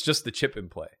 Mhm. It's just the chip in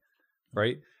play,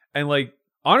 right? And like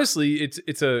honestly,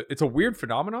 it's a weird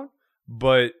phenomenon,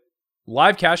 but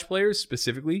live cash players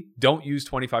specifically don't use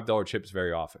 $25 chips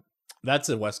very often. That's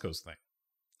a West Coast thing.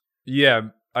 Yeah,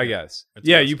 I guess. It's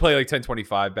Yeah, West you play like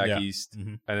 1025 back Yeah. east,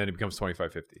 Mhm. and then it becomes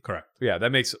 25-50. Correct. Yeah,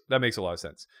 that makes a lot of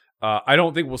sense. I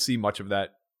don't think we'll see much of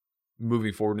that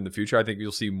moving forward in the future. I think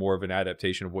you'll see more of an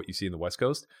adaptation of what you see in the West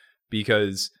Coast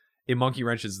because it monkey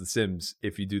wrenches The Sims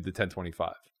if you do the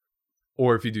 1025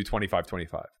 or if you do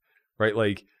 25-25, right?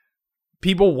 Like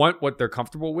people want what they're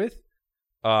comfortable with,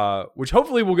 which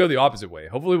hopefully will go the opposite way.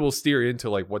 Hopefully we'll steer into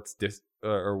like what's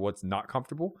or what's not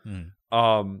comfortable.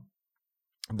 Mhm.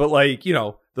 But like, you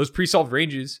know, those pre-solved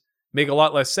ranges make a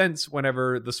lot less sense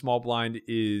whenever the small blind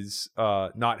is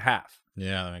not half.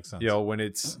 Yeah, that makes sense. You know, when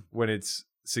it's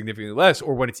significantly less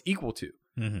or when it's equal to.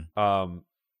 Mhm.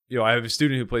 You know, I have a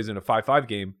student who plays in a 5-5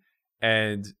 game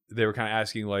and they were kind of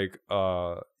asking like,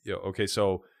 you know, okay,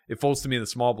 so it folds to me in the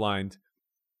small blind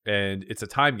and it's a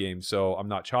time game, so I'm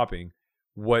not chopping.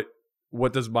 What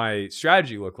does my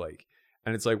strategy look like?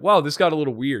 And it's like, well, this got a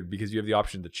little weird because you have the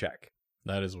option to check.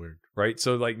 That is weird. Right?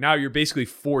 So like now you're basically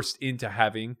forced into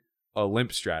having a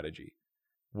limp strategy,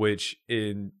 which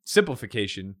in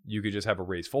simplification, you could just have a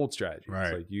raise fold strategy. Right.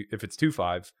 It's like if it's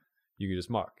 2-5, you can just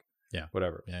muck. Yeah.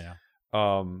 Whatever. Yeah.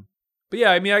 But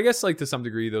yeah, I mean, I guess like to some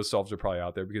degree those solves are probably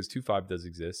out there because 2-5 does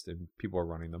exist and people are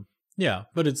running them. Yeah,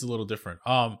 but it's a little different.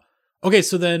 Okay,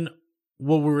 so then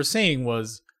what we were saying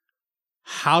was,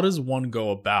 how does one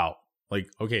go about, like,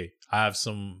 okay, I have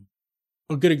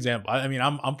a good example. I mean,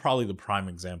 I'm probably the prime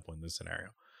example in this scenario,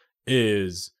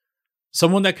 is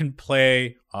someone that can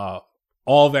play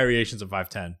all variations of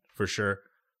 5-10 for sure,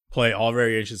 play all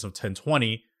variations of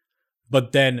 10-20,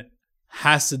 but then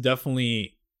has to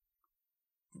definitely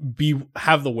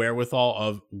have the wherewithal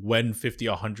of when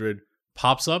 50-100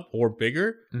 pops up or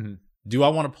bigger. Mhm. Do I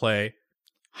want to play?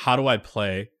 How do I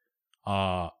play?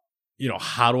 You know,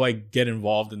 how do I get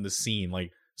involved in the scene?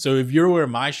 Like, so if you're wearing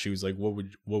my shoes, like what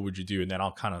would you do? And then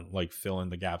I'll kind of like fill in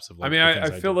the gaps of like, I mean, the I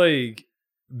things feel do. like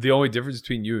the only difference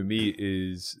between you and me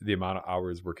is the amount of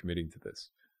hours we're committing to this.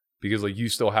 Because like you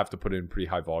still have to put in pretty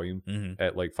high volume Mhm.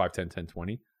 at like 5-10,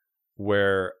 10-20,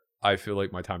 where I feel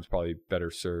like my time's probably better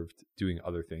served doing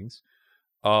other things.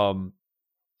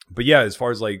 But yeah, as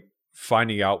far as like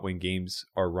finding out when games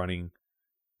are running,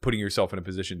 putting yourself in a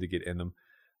position to get in them.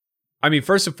 I mean,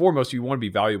 first and foremost, you want to be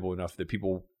valuable enough that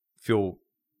people feel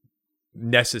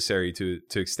necessary to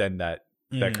extend that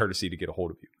Mhm. courtesy to get a hold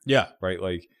of you, Yeah. right?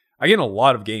 Like I get in a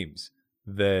lot of games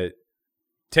that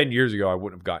 10 years ago I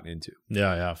wouldn't have gotten into.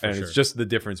 Yeah, for And sure. it's just the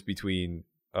difference between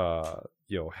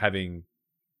you know, having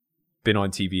been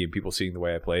on TV and people seeing the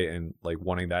way I play and like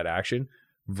wanting that action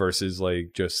versus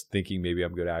like just thinking maybe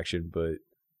I'm good at action but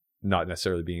not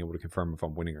necessarily being able to confirm if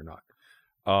I'm winning or not.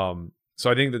 So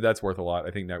I think that that's worth a lot.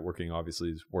 I think networking obviously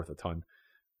is worth a ton,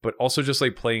 but also just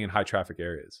like playing in high traffic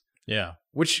areas, yeah.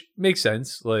 which makes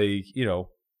sense. Like, you know,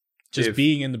 Just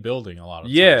being in the building a lot of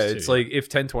yeah, times. it's too, like if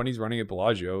 1020 is running at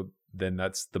Bellagio, then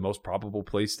that's the most probable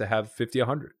place to have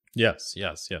 50-100. Yes.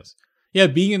 Yeah,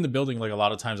 being in the building, like a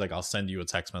lot of times, like I'll send you a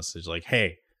text message like,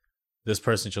 hey, this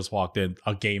person just walked in,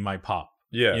 a game might pop.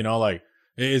 Yeah. You know, like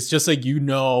It's just like,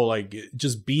 like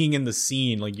just being in the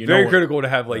scene, like very critical to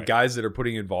have like right. guys that are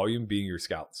putting in volume being your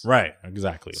scouts. Right,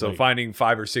 exactly. So like, finding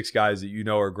 5 or 6 guys that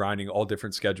are grinding all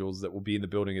different schedules that will be in the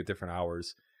building at different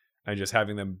hours, and just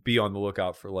having them be on the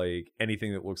lookout for like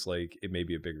anything that looks like it may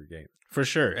be a bigger game. For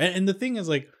sure. And the thing is,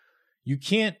 like, you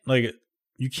can't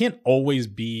always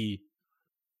be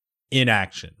in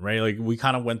action, right? Like we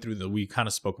kind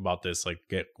of spoke about this like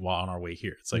while on our way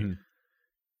here. It's like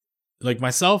like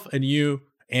myself and you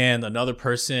and another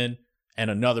person,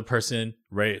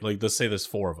 right? Like let's say there's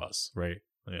 4 of us, right?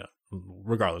 Yeah.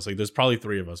 Regardless, like there's probably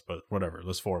 3 of us, but whatever,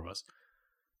 there's 4 of us.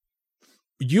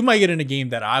 You might get in a game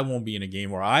that I won't be in a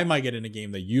game, or I might get in a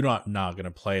game that you're not going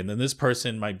to play. And then this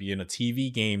person might be in a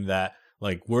TV game that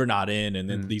like we're not in, and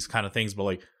then these kind of things. But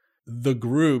like the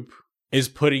group is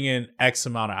putting in X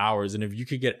amount of hours. And if you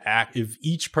could if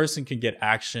each person can get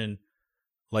action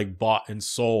like bought and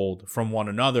sold from one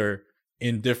another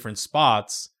in different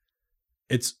spots,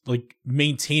 it's like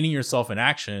maintaining yourself in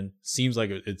action seems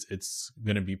like it's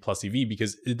going to be plus EV,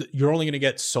 because you're only going to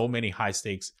get so many high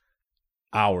stakes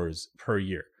hours per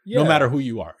year, no matter who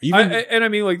you are. And I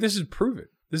mean, like, this is proven.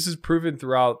 This is proven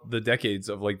throughout the decades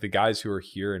of like the guys who are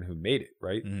here and who made it,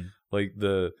 right? Mm-hmm. Like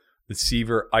the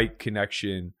Seaver Ike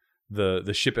connection,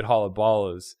 the Ship at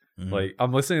Halabalas. Mm-hmm. Like,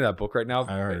 I'm listening to that book right now.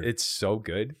 It's so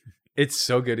good. It's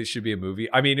so good. It should be a movie.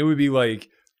 I mean, it would be like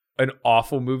an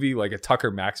awful movie, like a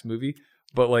Tucker Max movie,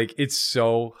 but like it's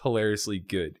so hilariously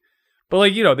good. But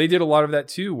like, they did a lot of that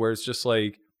too, where it's just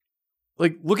like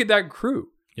look at that crew.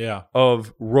 Yeah.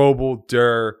 Of Roble,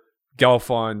 Durr,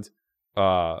 Gelfond,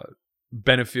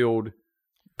 Benefield,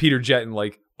 Peter Jetton,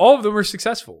 like all of them are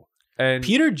successful. And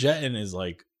Peter Jetton is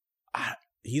like,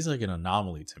 he's like an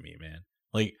anomaly to me, man.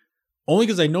 Like, only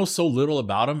because I know so little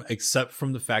about him, except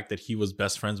from the fact that he was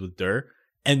best friends with Durr,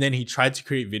 and then he tried to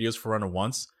create videos for Run It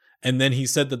Once, and then he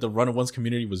said that the Run It Once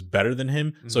community was better than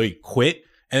him, so he quit.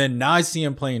 And then now I see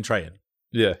him playing Triton.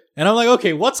 Yeah, and I'm like,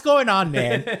 okay, what's going on,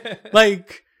 man?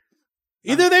 Like,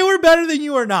 either they were better than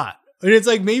you or not. And it's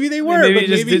like, maybe they were. Maybe he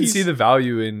just didn't see the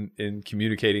value in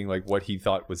communicating like what he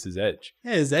thought was his edge.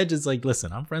 Yeah, his edge is like,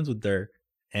 listen, I'm friends with Durr,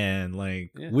 and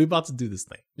like we about to do this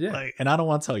thing. Yeah, like, and I don't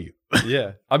want to tell you.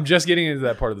 Yeah, I'm just getting into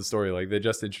that part of the story. Like, they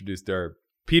just introduced Durr.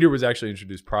 Peter was actually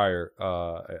introduced prior.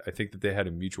 I think that they had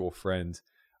a mutual friend.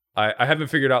 I haven't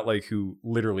figured out like who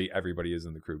literally everybody is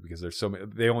in the crew, because there's so many.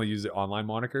 They only use the online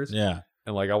monikers. Yeah,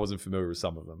 and like I wasn't familiar with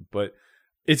some of them, but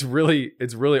it's really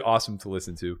awesome to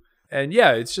listen to. And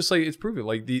yeah, it's just like, it's proven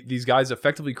like these guys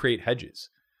effectively create hedges,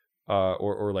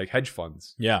 or like hedge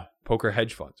funds. Yeah, poker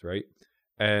hedge funds, right?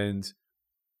 And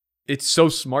it's so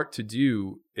smart to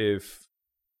do.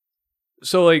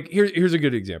 So like here's a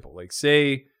good example. Like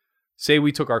say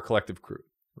we took our collective crew,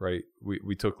 right?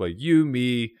 We took like you,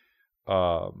 me,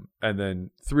 and then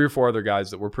 3 or 4 other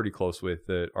guys that we're pretty close with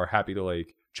that are happy to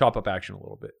like chop up action a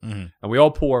little bit. Mm-hmm. And we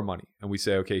all pool our money and we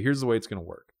say, okay, here's the way it's going to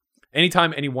work.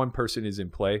 Anytime any one person is in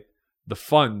play, the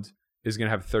fund is going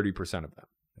to have 30% of them.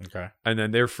 Okay. And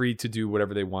then they're free to do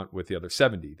whatever they want with the other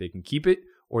 70. They can keep it,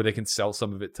 or they can sell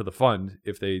some of it to the fund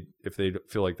if they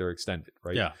feel like they're extended,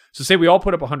 right? Yeah. So say we all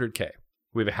put up $100K.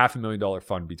 We have a $500,000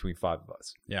 fund between 5 of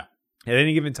us. Yeah. At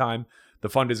any given time, the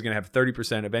fund is going to have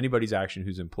 30% of anybody's action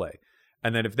who's in play.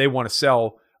 And then if they want to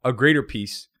sell a greater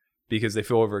piece because they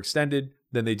feel overextended,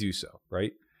 then they do so,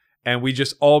 right? And we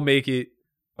just all make it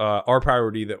our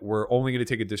priority that we're only going to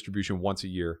take a distribution once a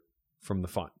year from the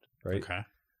fund, right? Okay.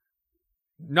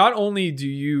 Not only do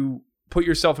you put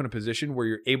yourself in a position where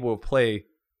you're able to play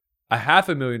a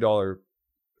 $500,000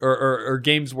 or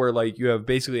games where like you have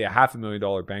basically a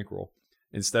 $500,000 bankroll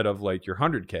instead of like your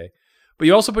 100K, but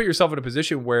you also put yourself in a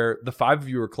position where the 5 of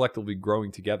you are collectively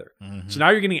growing together. Mm-hmm. So now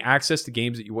you're getting access to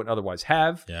games that you wouldn't otherwise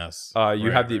have. Yes.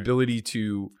 You have the ability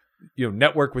to,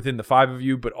 network within the 5 of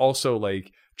you, but also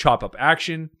like chop up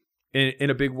action in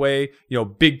a big way.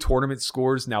 Big tournament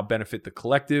scores now benefit the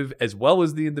collective as well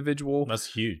as the individual.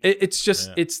 That's huge. It's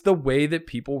just, it's the way that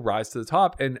people rise to the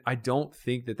top. And I don't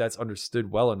think that that's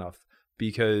understood well enough,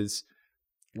 because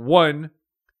one,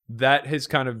 that has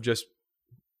kind of just,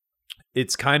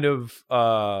 it's kind of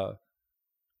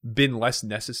been less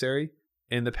necessary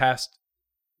in the past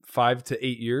 5 to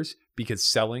 8 years, because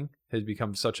selling has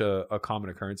become such a common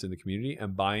occurrence in the community,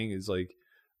 and buying is like,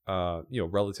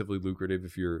 relatively lucrative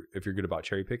if you're good about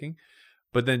cherry picking.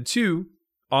 But then 2,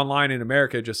 online in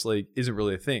America just like isn't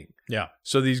really a thing. Yeah.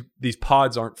 So these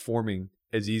pods aren't forming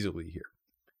as easily here,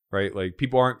 right? Like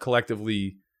people aren't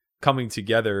collectively coming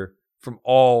together from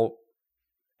all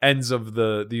ends of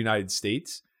the United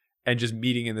States and just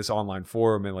meeting in this online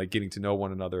forum and like getting to know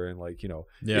one another and like, you know,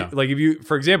 Yeah. like if you,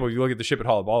 for example, if you look at the Ship It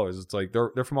Hall of Ballers, it's like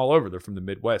they're from all over. They're from the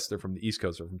Midwest. They're from the East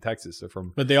Coast. They're from Texas. They're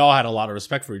from But they all had a lot of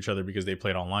respect for each other because they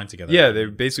played online together. yeah. They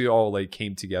basically all like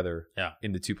came together Yeah.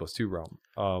 in the 2+2 realm.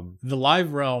 The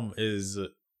live realm is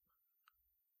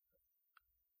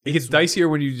It gets dicier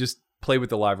when you just play with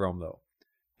the live realm though,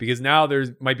 because now there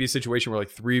might be a situation where like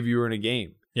 3 of you are in a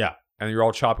game. Yeah. And you're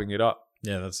all chopping it up.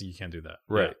 Yeah, that's you can't do that.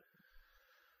 Right.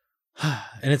 Yeah.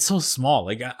 And it's so small.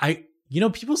 Like I you know,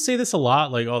 people say this a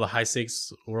lot, like, oh, the high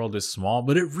stakes world is small,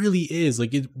 but it really is.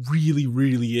 Like it really,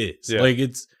 really is. Yeah. Like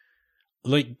it's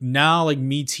like now, like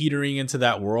me teetering into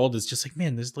that world is just like,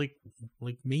 man, there's like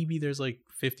maybe there's like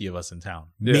 50 of us in town.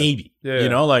 Yeah. Maybe. Yeah, You yeah.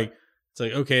 know, like it's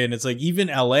like, okay, and it's like even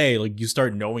LA, like you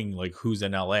start knowing like who's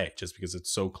in LA just because it's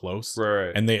so close.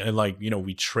 Right. And like, you know,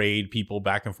 we trade people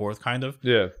back and forth kind of.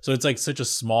 Yeah. So it's like such a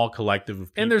small collective of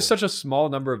people. And there's such a small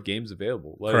number of games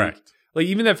available. Like, correct. Like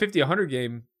even that 50-100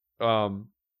 game,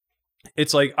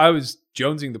 it's like I was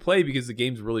jonesing to play because the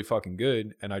game's really fucking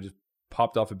good, and I just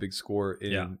popped off a big score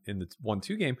in the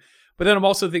 1-2 game. But then I'm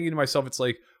also thinking to myself, it's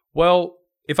like, well,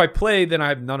 if I play, then I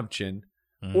have none of chin,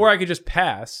 Mhm. or I could just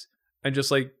pass and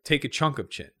just like take a chunk of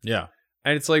chin. Yeah.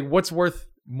 And it's like, what's worth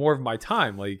more of my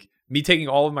time? Like me taking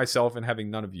all of myself and having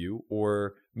none of you,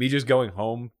 or me just going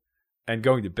home and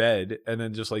going to bed and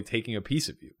then just like taking a piece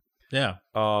of you. Yeah.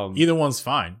 Um, Either one's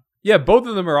fine. yeah, both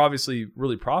of them are obviously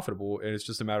really profitable, and it's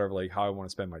just a matter of like how I want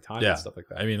to spend my time Yeah. and stuff like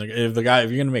that. I mean, like if you're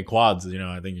gonna make quads, you know,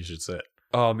 I think you should sit.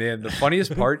 Oh man, the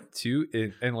funniest part too,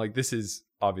 and like this is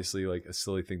obviously like a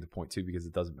silly thing to point to because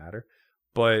it doesn't matter,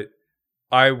 but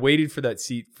I waited for that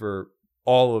seat for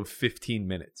all of 15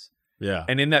 minutes, Yeah.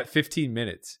 and in that 15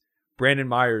 minutes, Brandon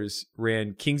Myers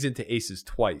ran kings into aces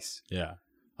twice. Yeah.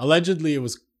 Allegedly, it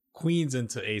was queens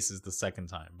into aces the second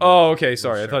time. but- Oh, okay,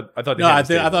 sorry. Sure. I thought. No, I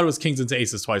thought it was kings into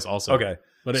aces twice also. Okay,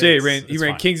 But so he it's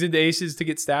ran fine. kings into aces to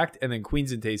get stacked, and then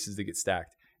queens into aces to get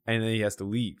stacked, and then he has to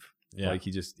leave. Yeah. Like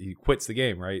he quits the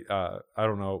game, right? I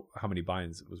don't know how many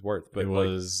buy-ins it was worth, but it like,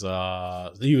 was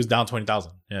he was down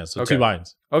 20,000. Yeah, so Okay. 2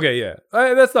 buy-ins. okay, yeah,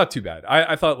 that's not too bad.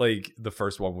 I thought like the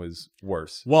first one was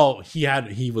worse. Well,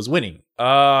 he was winning.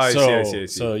 I So see.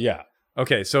 so yeah.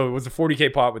 Okay, so it was a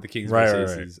 40K pot with the kings Right,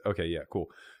 versus right, aces. Okay, yeah, cool.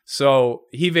 So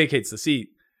he vacates the seat.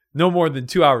 No more than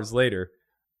 2 hours later,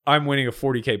 I'm winning a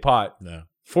 40K pot, No.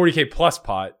 40K plus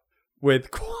pot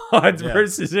with quads Yeah.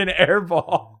 versus an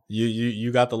airball.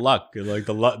 You got the luck. Like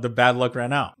the bad luck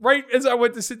ran out. Right as I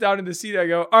went to sit down in the seat, I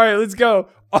go, all right, let's go.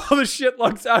 All the shit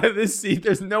luck's out of this seat.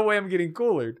 There's no way I'm getting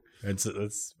coolered.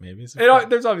 It's maybe it's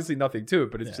There's obviously nothing to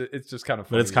it, but it's just kind of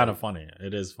funny. but it's kind of funny.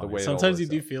 It is funny. way it all Sometimes you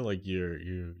works do out. feel like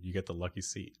you get the lucky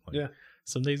seat. Like, Yeah.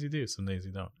 Some days you do, some days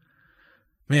you don't.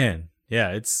 Man,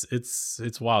 yeah, it's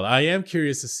wild. I am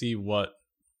curious to see what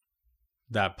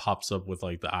that pops up with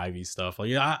like the Ivy stuff.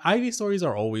 Like Ivy stories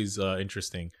are always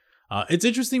interesting. It's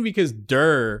interesting because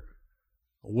Durr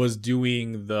was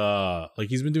doing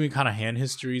he's been doing kind of hand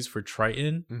histories for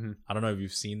Triton. Mhm. I don't know if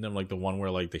you've seen them, like the one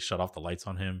where like they shut off the lights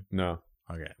on him. No.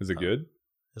 Okay. Is it good?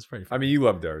 It's pretty I funny. mean, you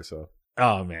love Dar, so.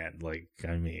 Oh man,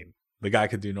 the guy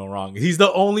could do no wrong. He's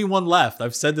the only one left.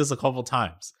 I've said this a couple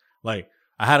times. Like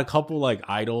I had a couple like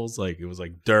idols, like it was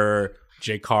like Durr,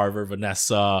 Jay Carver,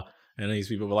 Vanessa, and these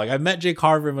people were like, I met Jay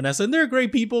Carver and Vanessa, and they're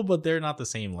great people, but they're not the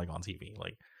same like on TV.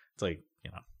 Like it's like, you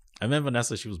know, I met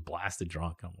Vanessa, she was blasted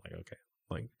drunk. I'm like, okay,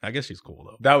 like I guess she's cool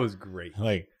though. That was great.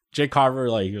 Like Jay Carver,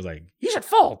 like he was like, you should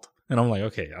fold, and I'm like,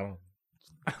 okay, I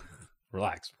don't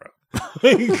relax, bro.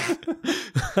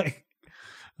 like,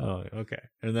 oh, okay.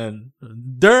 And then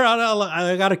Durr,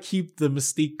 I gotta keep the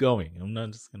mystique going. I'm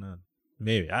not just gonna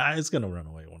it's gonna run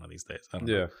away one of these days. I don't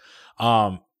Yeah.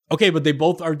 know. Okay, but they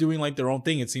both are doing like their own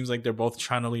thing. It seems like they're both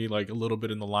trying to be like a little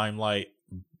bit in the limelight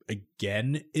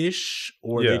again ish,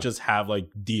 or Yeah. they just have like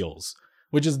deals,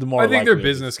 which is the more I think their likely of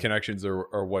business connections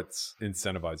are what's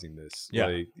incentivizing this. Yeah.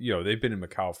 Like, you know, they've been in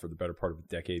Macau for the better part of a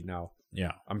decade now.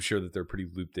 Yeah. I'm sure that they're pretty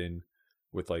looped in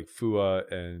with like Fua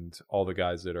and all the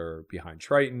guys that are behind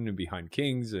Triton and behind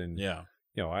Kings. And, Yeah.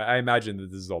 you know, I imagine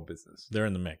that this is all business. They're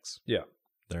in the mix. Yeah.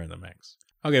 They're in the mix.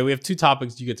 Okay, we have 2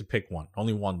 topics. You get to pick one.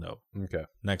 Only one though. Okay.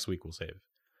 Next week we'll save.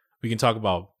 We can talk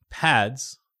about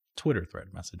Pad's Twitter thread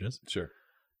messages. Sure.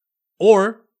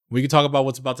 Or we can talk about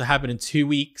what's about to happen in 2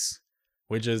 weeks,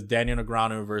 which is Daniel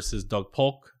Negreanu versus Doug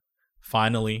Polk,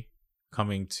 finally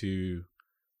coming to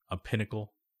a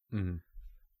pinnacle. Mm-hmm.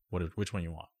 Which one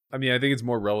you want? I mean, I think it's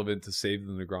more relevant to save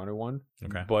the Negreanu one.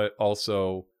 Okay. But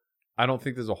also, I don't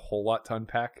think there's a whole lot to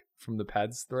unpack from the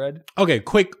Pads thread. Okay,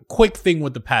 quick thing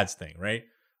with the Pads thing, right?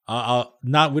 We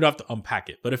don't have to unpack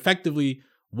it, but effectively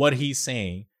what he's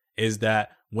saying is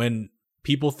that when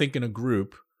people think in a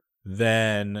group,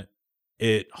 then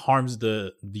it harms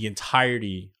the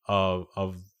entirety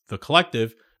of the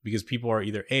collective, because people are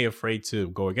either afraid to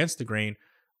go against the grain.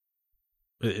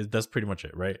 That's pretty much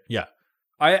it, right? Yeah.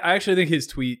 I actually think his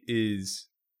tweet is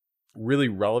really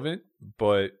relevant,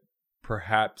 but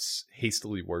perhaps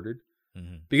hastily worded,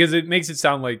 because it makes it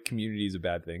sound like community is a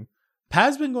bad thing.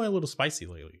 Paz been going a little spicy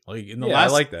lately. Like in the I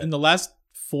like that. In the last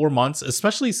 4 months,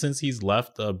 especially since he's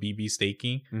left BB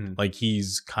staking, like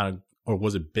he's kind of, or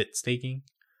was it bit staking?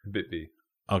 Bit B.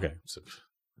 Okay. So,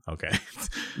 okay.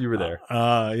 You were there.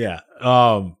 Yeah.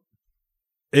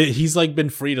 He's like been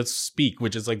free to speak,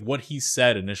 which is like what he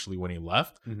said initially when he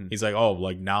left. He's like, oh,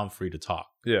 like now I'm free to talk.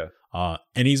 Yeah.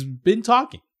 And he's been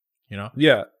talking, you know?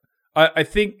 Yeah. I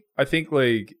think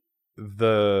like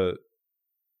the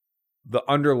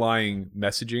underlying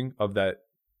messaging of that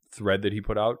thread that he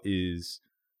put out is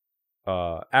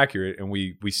accurate, and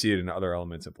we see it in other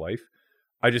elements of life.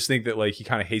 I just think that like he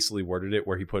kind of hastily worded it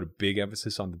where he put a big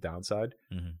emphasis on the downside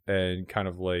and kind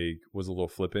of like was a little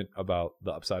flippant about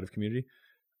the upside of community.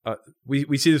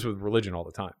 We see this with religion all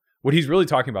the time. What he's really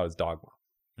talking about is dogma,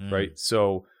 right?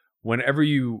 So whenever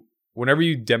you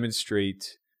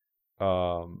demonstrate,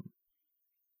 or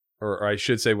I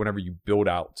should say, whenever you build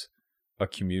out a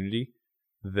community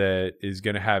that is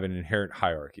going to have an inherent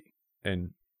hierarchy,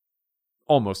 and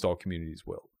almost all communities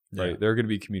will, right? There are going to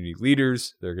be community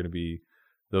leaders. There are going to be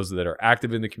those that are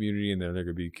active in the community, and then there are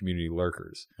going to be community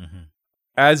lurkers.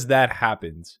 As that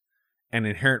happens, an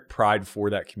inherent pride for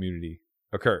that community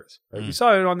occurs. Right? We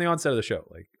saw it on the onset of the show.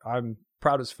 Like, I'm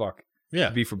proud as fuck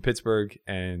to be from Pittsburgh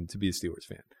and to be a Steelers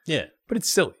fan. Yeah. But it's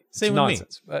silly. Same it's with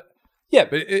nonsense. But yeah,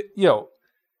 but it,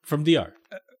 from DR.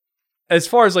 As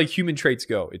far as like human traits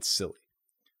go, it's silly.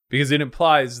 Because it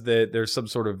implies that there's some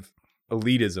sort of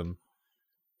elitism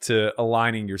to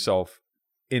aligning yourself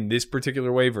in this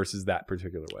particular way versus that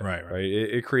particular way. Right?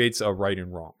 It creates a right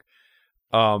and wrong.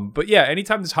 But yeah,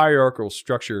 anytime this hierarchical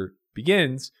structure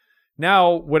begins,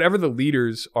 now whatever the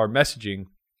leaders are messaging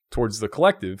towards the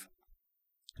collective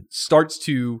starts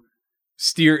to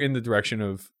steer in the direction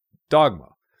of dogma.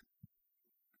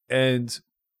 And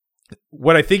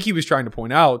what I think he was trying to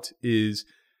point out is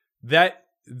that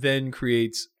then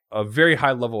creates a very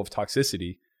high level of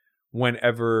toxicity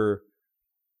whenever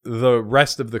the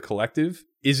rest of the collective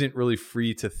isn't really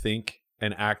free to think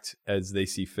and act as they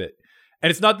see fit. And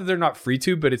it's not that they're not free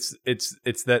to, but it's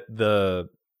that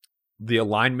the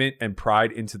alignment and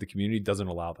pride into the community doesn't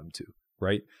allow them to,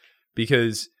 right?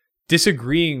 Because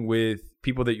disagreeing with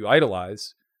people that you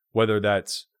idolize, whether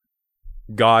that's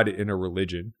God in a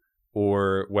religion,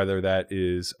 or whether that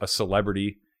is a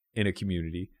celebrity in a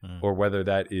community, or whether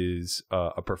that is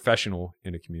a professional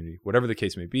in a community, whatever the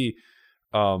case may be,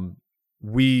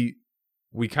 we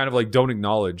kind of like don't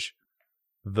acknowledge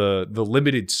the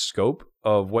limited scope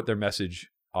of what their message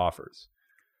offers.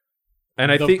 And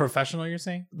I think professional, you're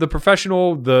saying? The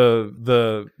professional,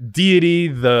 the deity,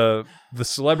 the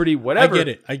celebrity, whatever.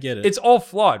 I get it. It's all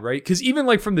flawed, right? Because even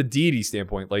like from the deity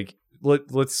standpoint, like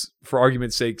let's for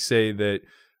argument's sake say that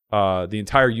the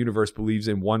entire universe believes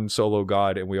in one solo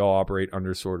God and we all operate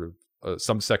under sort of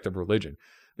some sect of religion.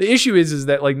 The issue is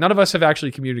that like none of us have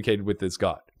actually communicated with this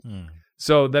God.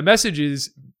 So the message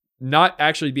is not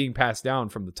actually being passed down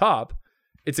from the top.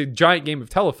 It's a giant game of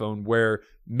telephone where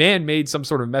man made some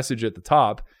sort of message at the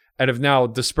top and have now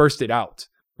dispersed it out,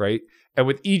 right? And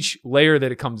with each layer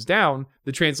that it comes down,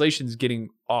 the translation is getting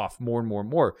off more and more and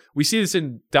more. We see this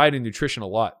in diet and nutrition a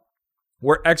lot,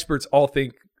 where experts all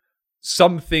think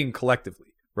something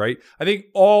collectively, right? I think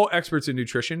all experts in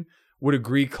nutrition would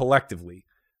agree collectively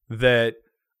that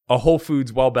a whole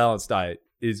foods, well-balanced diet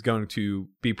is going to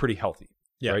be pretty healthy.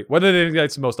 Yeah. Right? Whether they think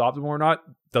that's the most optimal or not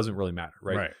doesn't really matter,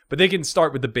 right? But they can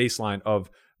start with the baseline of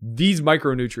these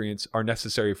micronutrients are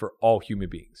necessary for all human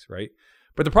beings, right?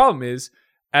 But the problem is,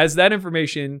 as that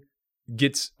information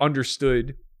gets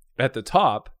understood at the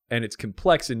top and it's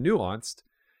complex and nuanced,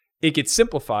 it gets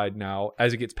simplified now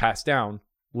as it gets passed down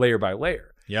layer by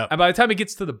layer. Yeah. And by the time it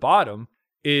gets to the bottom,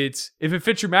 it's if it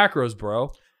fits your macros,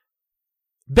 bro.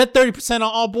 Bet 30% on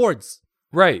all boards.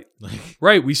 Right.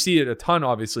 Right. We see it a ton,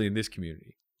 obviously, in this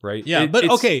community. Right. Yeah. But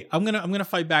okay, I'm gonna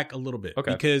fight back a little bit.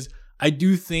 Okay. Because I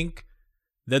do think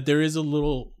that there is a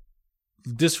little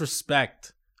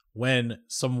disrespect when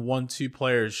some 1-2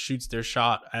 players shoots their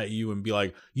shot at you and be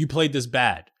like, you played this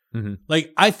bad.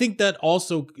 Like, I think that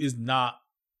also is not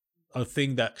a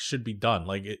thing that should be done.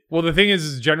 Like, well, the thing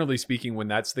is generally speaking, when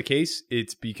that's the case,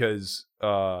 it's because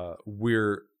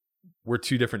we're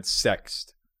two different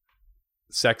sects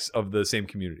of the same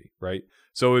community, right?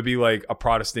 So it would be like a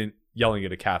Protestant yelling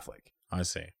at a Catholic. I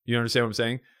see. You understand what I'm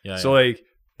saying? Yeah. So like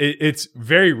it's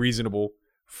very reasonable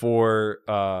for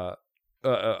a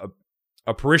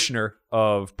parishioner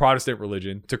of Protestant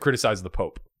religion to criticize the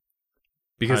Pope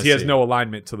because I he has see. no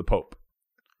alignment to the Pope,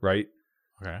 right?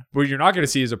 Okay. What you're not going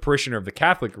to see is a parishioner of the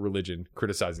Catholic religion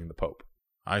criticizing the Pope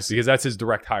I see. because that's his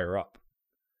direct higher up.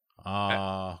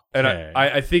 And Okay.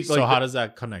 I think like so how does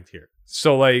that connect here?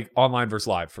 so like online versus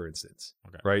live, for instance,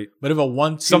 Okay. right? But if a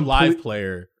 1-2 Some live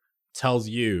player tells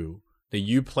you that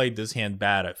you played this hand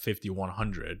bad at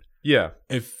 5100, Yeah,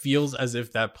 it feels as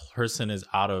if that person is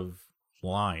out of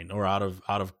line or out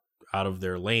of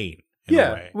their lane in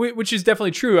a way. which is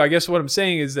definitely true. I guess what I'm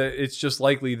saying is that it's just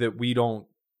likely that we don't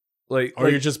like, Or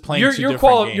you're just playing two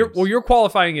different games. You're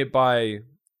qualifying it by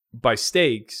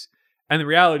stakes, and the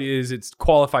reality is it's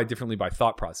qualified differently by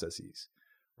thought processes,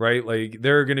 right? Like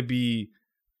there are going to be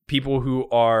people who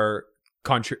are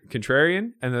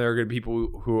contrarian, and there are going to be people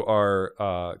who are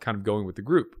kind of going with the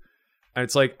group. And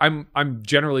it's like I'm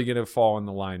generally going to fall in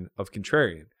the line of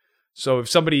contrarian. So if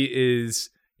somebody is,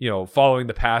 following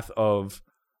the path of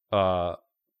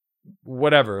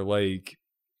whatever, like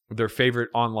their favorite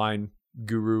online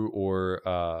guru or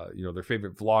their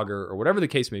favorite vlogger or whatever the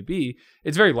case may be,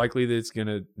 it's very likely that it's going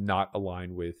to not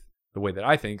align with the way that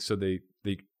I think, so they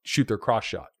shoot their cross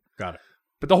shot. Got it.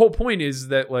 But the whole point is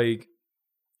that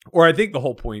I think the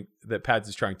whole point that Pads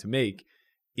is trying to make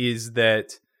is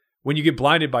that when you get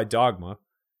blinded by dogma,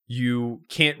 you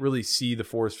can't really see the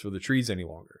forest for the trees any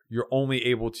longer. You're only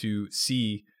able to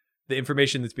see the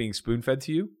information that's being spoon-fed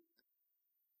to you.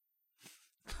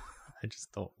 I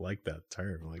just don't like that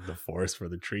term, like the forest for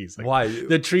the trees. Like, Why?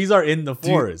 the trees are in the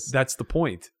forest. That's the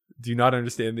point. Do you not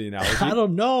understand the analogy? I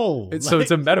don't know. So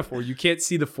it's a metaphor. You can't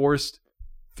see the forest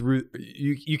through.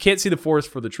 You can't see the forest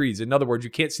for the trees. In other words, you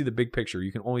can't see the big picture.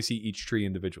 You can only see each tree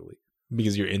individually.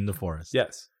 because you're in the forest.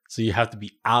 Yes. So you have to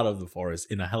be out of the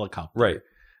forest in a helicopter, Right.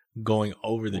 going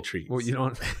over the trees. Well, you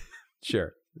don't.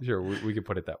 Sure. We could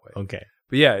put it that way. Okay.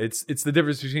 But yeah, it's the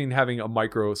difference between having a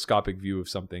microscopic view of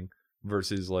something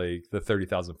versus like the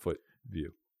 30,000 foot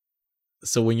view.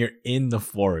 So when you're in the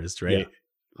forest, right? Yeah.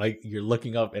 Like you're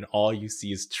looking up and all you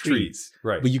see is trees.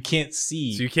 Right. But you can't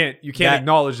see. So you can't that-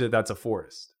 acknowledge that that's a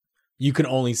forest. You can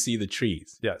only see the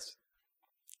trees. Yes.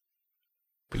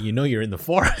 But you know you're in the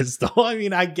forest, though. I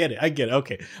mean, I get it.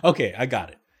 Okay, I got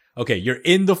it. Okay, you're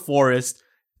in the forest.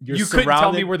 You couldn't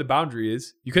tell me where the boundary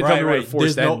is. You couldn't tell me where the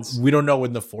forest ends. We don't know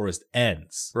when the forest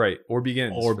ends. Right. Or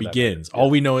begins. Or for that begins. matter. Yeah. All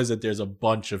we know is that there's a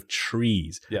bunch of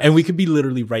trees. Yes. And we could be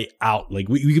literally right out. Like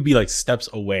we could be like steps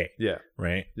away. Yeah.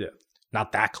 Right? Yeah.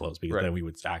 Not that close because Right. then we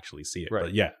would actually see it. Right.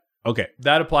 But yeah. Okay.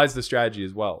 That applies to strategy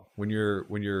as well. When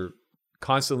you're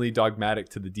constantly dogmatic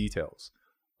to the details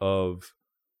of,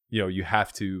 you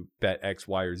have to bet X,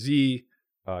 Y, or Z.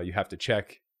 You have to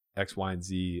check X, Y, and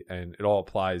Z, and it all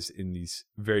applies in these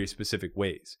very specific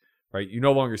ways, right? You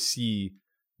no longer see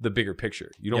the bigger picture.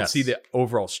 You don't Yes. see the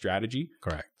overall strategy.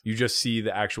 Correct. You just see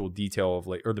the actual detail of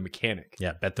or the mechanic.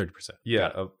 Yeah. Bet 30%.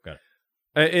 Yeah. Got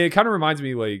it. It kind of reminds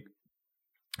me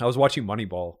I was watching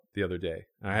Moneyball the other day,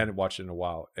 and I hadn't watched it in a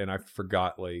while, and I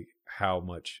forgot how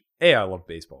much A, I love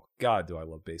baseball. God, do I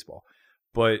love baseball.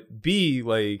 But B,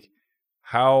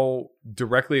 how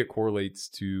directly it correlates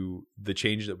to the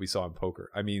change that we saw in poker.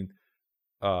 I mean,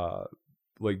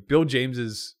 Bill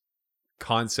James's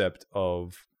concept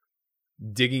of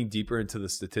digging deeper into the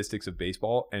statistics of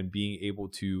baseball and being able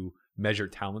to measure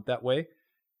talent that way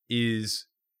is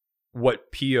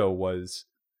what PO was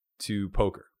to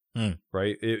poker.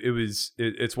 Right?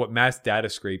 It's what mass data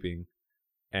scraping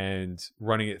and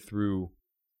running it through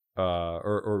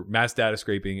or mass data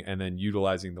scraping and then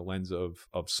utilizing the lens of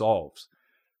solves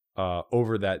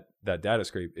over that data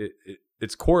scrape.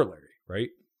 It's corollary, right?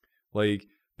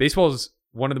 Baseball is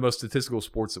one of the most statistical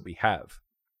sports that we have,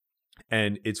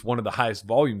 and it's one of the highest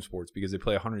volume sports because they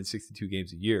play 162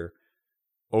 games a year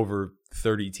over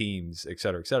 30 teams, et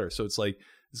cetera, et cetera. So it's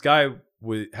this guy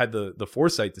had the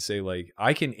foresight to say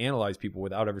I can analyze people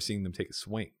without ever seeing them take a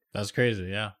swing. That's crazy.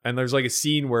 Yeah. And there's a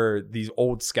scene where these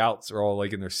old scouts are all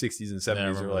in their 60s and 70s. Yeah, I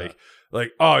They're remember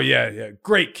oh yeah,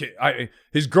 great kid.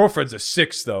 His girlfriend's a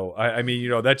 6 though. I mean,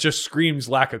 that just screams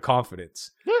lack of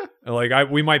confidence. And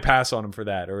we might pass on him for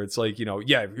that. Or it's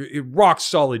rock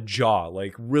solid jaw.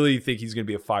 Really think he's gonna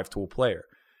be a 5-tool player.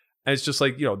 And it's just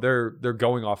they're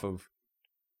going off of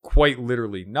quite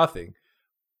literally nothing.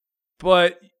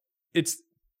 But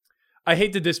I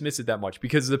hate to dismiss it that much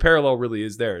because the parallel really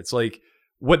is there. It's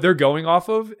what they're going off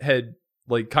of had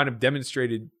kind of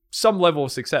demonstrated some level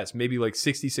of success, maybe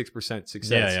 66%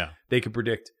 success. Yeah. They could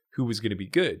predict who was going to be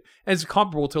good. And it's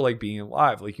comparable to being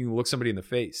alive. You can look somebody in the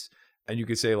face and you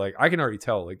could say I can already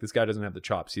tell this guy doesn't have the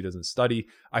chops. He doesn't study.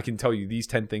 I can tell you these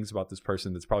 10 things about this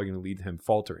person that's probably going to lead to him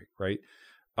faltering. Right.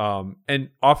 And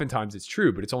oftentimes it's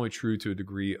true, but it's only true to a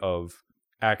degree of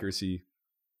accuracy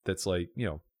that's like,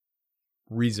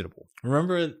 reasonable.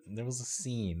 Remember, there was a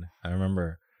scene I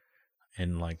remember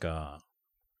in like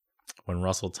when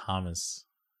Russell Thomas.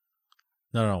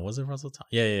 No, was it Russell Thomas?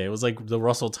 Yeah. It was like the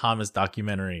Russell Thomas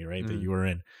documentary, right? That you were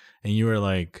in, and you were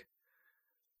like,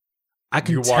 I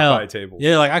can You could tell. walk by a table.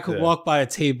 Yeah, like I could Yeah. walk by a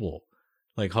table.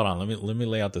 Like, hold on, let me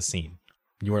lay out the scene.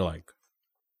 You were like,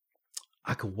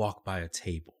 I could walk by a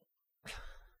table,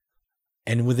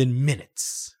 and within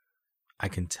minutes, I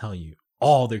can tell you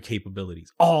all their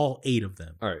capabilities, all 8 of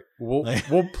them. All right,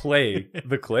 we'll play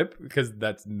the clip because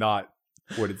that's not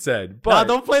what it said. But But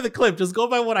don't play the clip. Just go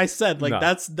by what I said. Like No.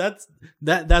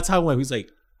 that's how it went. He's like,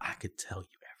 I could tell you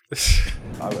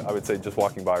everything. I would say just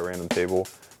walking by a random table,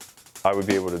 I would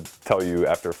be able to tell you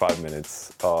after 5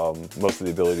 minutes most of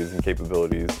the abilities and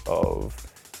capabilities of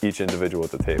each individual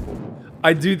at the table.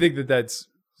 I do think that that's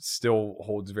still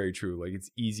holds very true. Like it's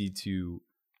easy to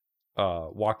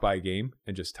walk by a game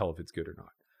and just tell if it's good or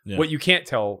not. Yeah. What you can't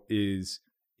tell is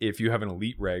if you have an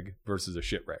elite reg versus a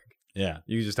shit reg. Yeah.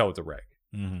 You can just tell it's a reg,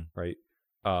 Mm-hmm. right?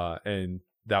 And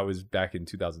that was back in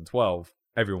 2012.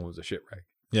 Everyone was a shit reg.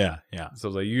 Yeah. So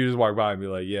it's like you just walk by and be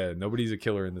like, yeah, nobody's a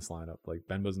killer in this lineup. Like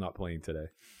Benbo's not playing today.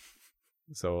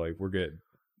 So like we're good.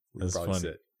 We can That's probably funny.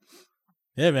 sit.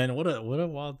 Yeah, man. What a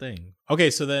wild thing.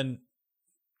 Okay, so then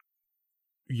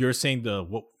you're saying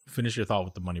finish your thought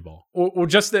with the Moneyball. Well,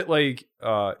 just that like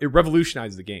it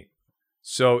revolutionized the game.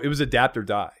 So it was adapt or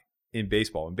die in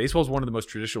baseball. And baseball is one of the most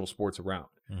traditional sports around.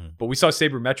 Mhm. But we saw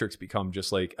sabermetrics become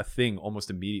just like a thing almost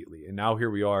immediately. And now here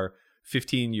we are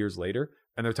 15 years later,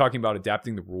 and they're talking about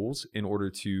adapting the rules in order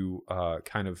to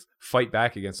kind of fight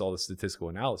back against all the statistical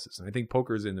analysis. And I think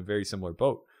poker is in a very similar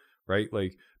boat, right?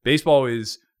 Like baseball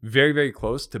is very, very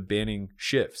close to banning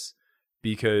shifts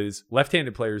because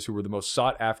left-handed players who were the most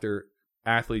sought after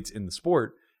athletes in the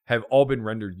sport have all been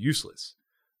rendered useless.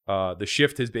 The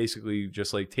shift has basically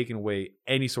just like taken away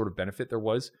any sort of benefit there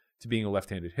was to being a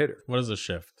left-handed hitter. What is a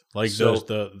shift? Like So-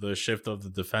 the shift of the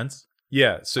defense?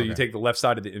 Yeah, so you Okay. take the left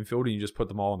side of the infield and you just put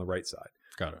them all on the right side.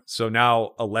 Got it. So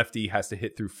now a lefty has to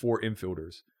hit through 4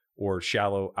 infielders or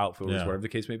shallow outfielders, Yeah. whatever the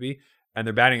case may be, and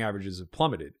their batting averages have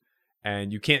plummeted.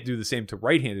 And you can't do the same to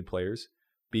right-handed players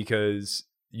because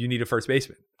you need a first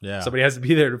baseman. Yeah. Somebody has to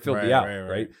be there to fill the out, Right.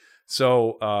 right?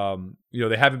 So,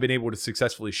 they haven't been able to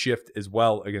successfully shift as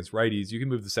well against righties. You can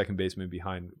move the second baseman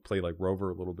behind, play like Rover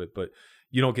a little bit, but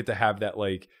you don't get to have that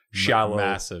like shallow,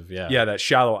 massive. Yeah. that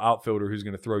shallow outfielder who's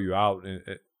going to throw you out.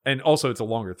 And also it's a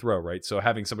longer throw, right? So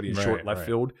having somebody in short left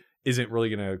field isn't really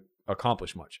going to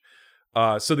accomplish much.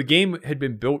 So the game had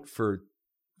been built for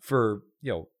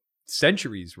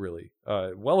centuries, really,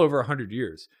 well over 100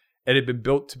 years. It had been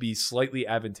built to be slightly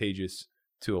advantageous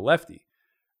to a lefty.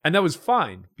 And that was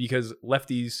fine because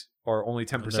lefties are only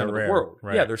 10% They're of the rare, world.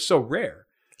 right. Yeah, they're so rare.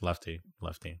 Lefty.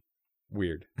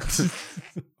 Weird.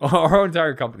 Our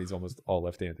entire company is almost all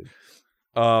left-handed.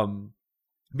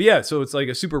 But yeah, so it's like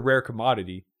a super rare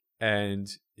commodity, and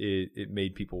it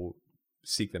made people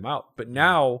seek them out. But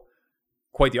now,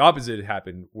 quite the opposite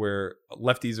happened, where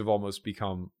lefties have almost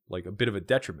become like a bit of a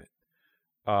detriment.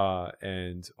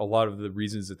 And a lot of the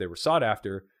reasons that they were sought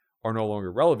after are no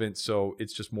longer relevant. So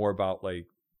it's just more about like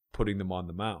putting them on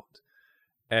the mound.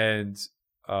 And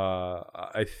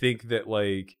I think that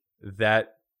like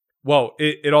that, well,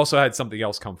 it also had something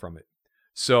else come from it.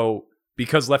 So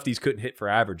because lefties couldn't hit for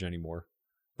average anymore,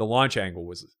 the launch angle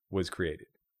was created.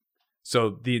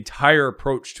 So the entire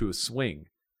approach to a swing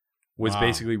was Wow.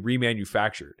 basically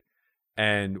remanufactured.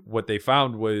 And what they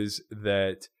found was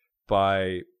that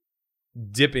by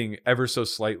dipping ever so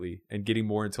slightly and getting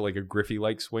more into like a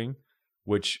Griffey-like swing,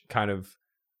 which kind of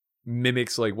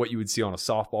mimics like what you would see on a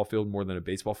softball field more than a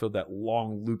baseball field, that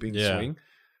long looping swing,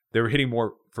 they were hitting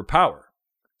more for power.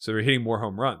 So they're hitting more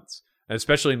home runs. And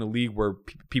especially in a league where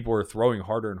people are throwing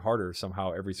harder and harder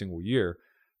somehow every single year,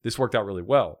 this worked out really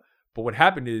well. But what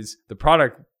happened is the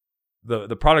product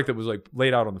that was like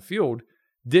laid out on the field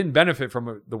didn't benefit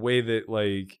from the way that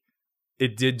like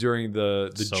it did during the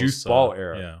juice ball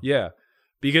era. Yeah.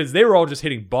 Because they were all just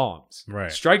hitting bombs.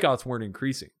 Right. Strikeouts weren't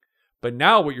increasing. But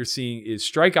now what you're seeing is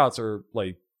strikeouts are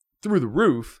like through the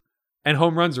roof and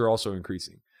home runs are also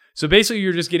increasing. So basically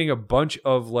you're just getting a bunch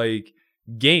of like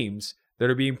games that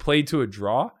are being played to a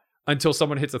draw until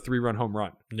someone hits a 3-run home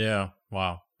run. Yeah.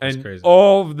 Wow. That's And crazy.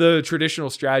 all of the traditional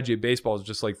strategy of baseball is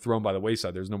just like thrown by the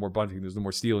wayside. There's no more bunting. There's no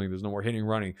more stealing. There's no more hitting,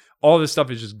 running. All this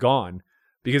stuff is just gone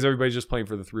because everybody's just playing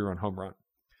for the 3-run home run.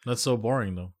 That's so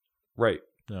boring though. Right.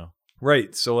 Yeah.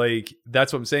 Right. So like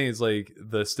that's what I'm saying is like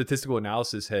the statistical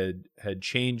analysis had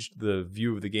changed the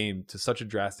view of the game to such a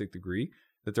drastic degree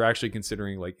that they're actually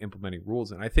considering like implementing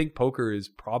rules. And I think poker is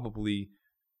probably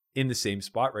in the same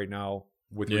spot right now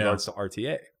with regards to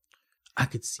RTA. I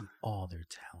could see all their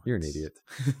talents. You're an idiot.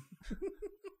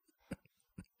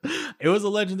 It was a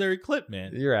legendary clip,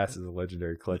 man. Your ass is a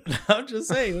legendary clip. I'm just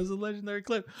saying, it was a legendary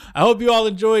clip. I hope you all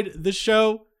enjoyed the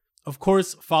show. Of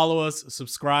course, follow us,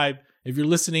 subscribe. If you're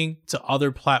listening to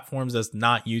other platforms that's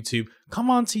not YouTube,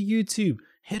 come on to YouTube.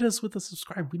 Hit us with a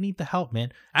subscribe. We need the help,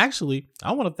 man. Actually,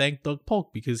 I want to thank Doug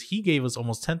Polk because he gave us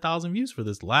almost 10,000 views for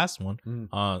this last one.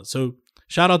 So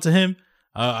shout out to him.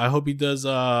 I hope he does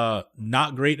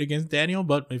not great against Daniel,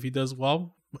 but if he does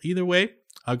well, either way,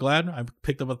 I'm glad. I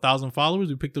picked up 1,000 followers.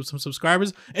 We picked up some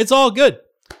subscribers. It's all good.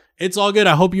 It's all good.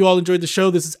 I hope you all enjoyed the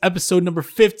show. This is episode number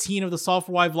 15 of the Solve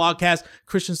for Why vlogcast.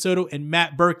 Christian Soto and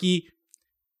Matt Berkey.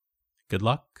 Good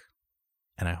luck.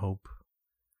 And I hope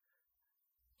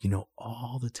you know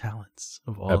all the talents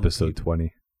of all Episode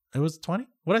 20. It was 20?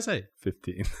 What'd I say?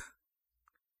 15.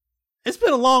 It's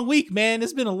been a long week, man.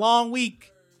 It's been a long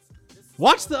week.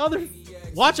 Watch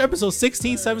episode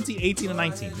 16, 17, 18, and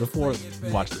 19 before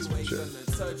you watch this one. Sure.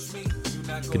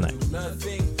 Good night.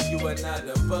 You are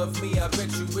not above me. I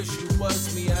bet you wish you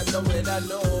was me. I know it, I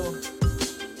know.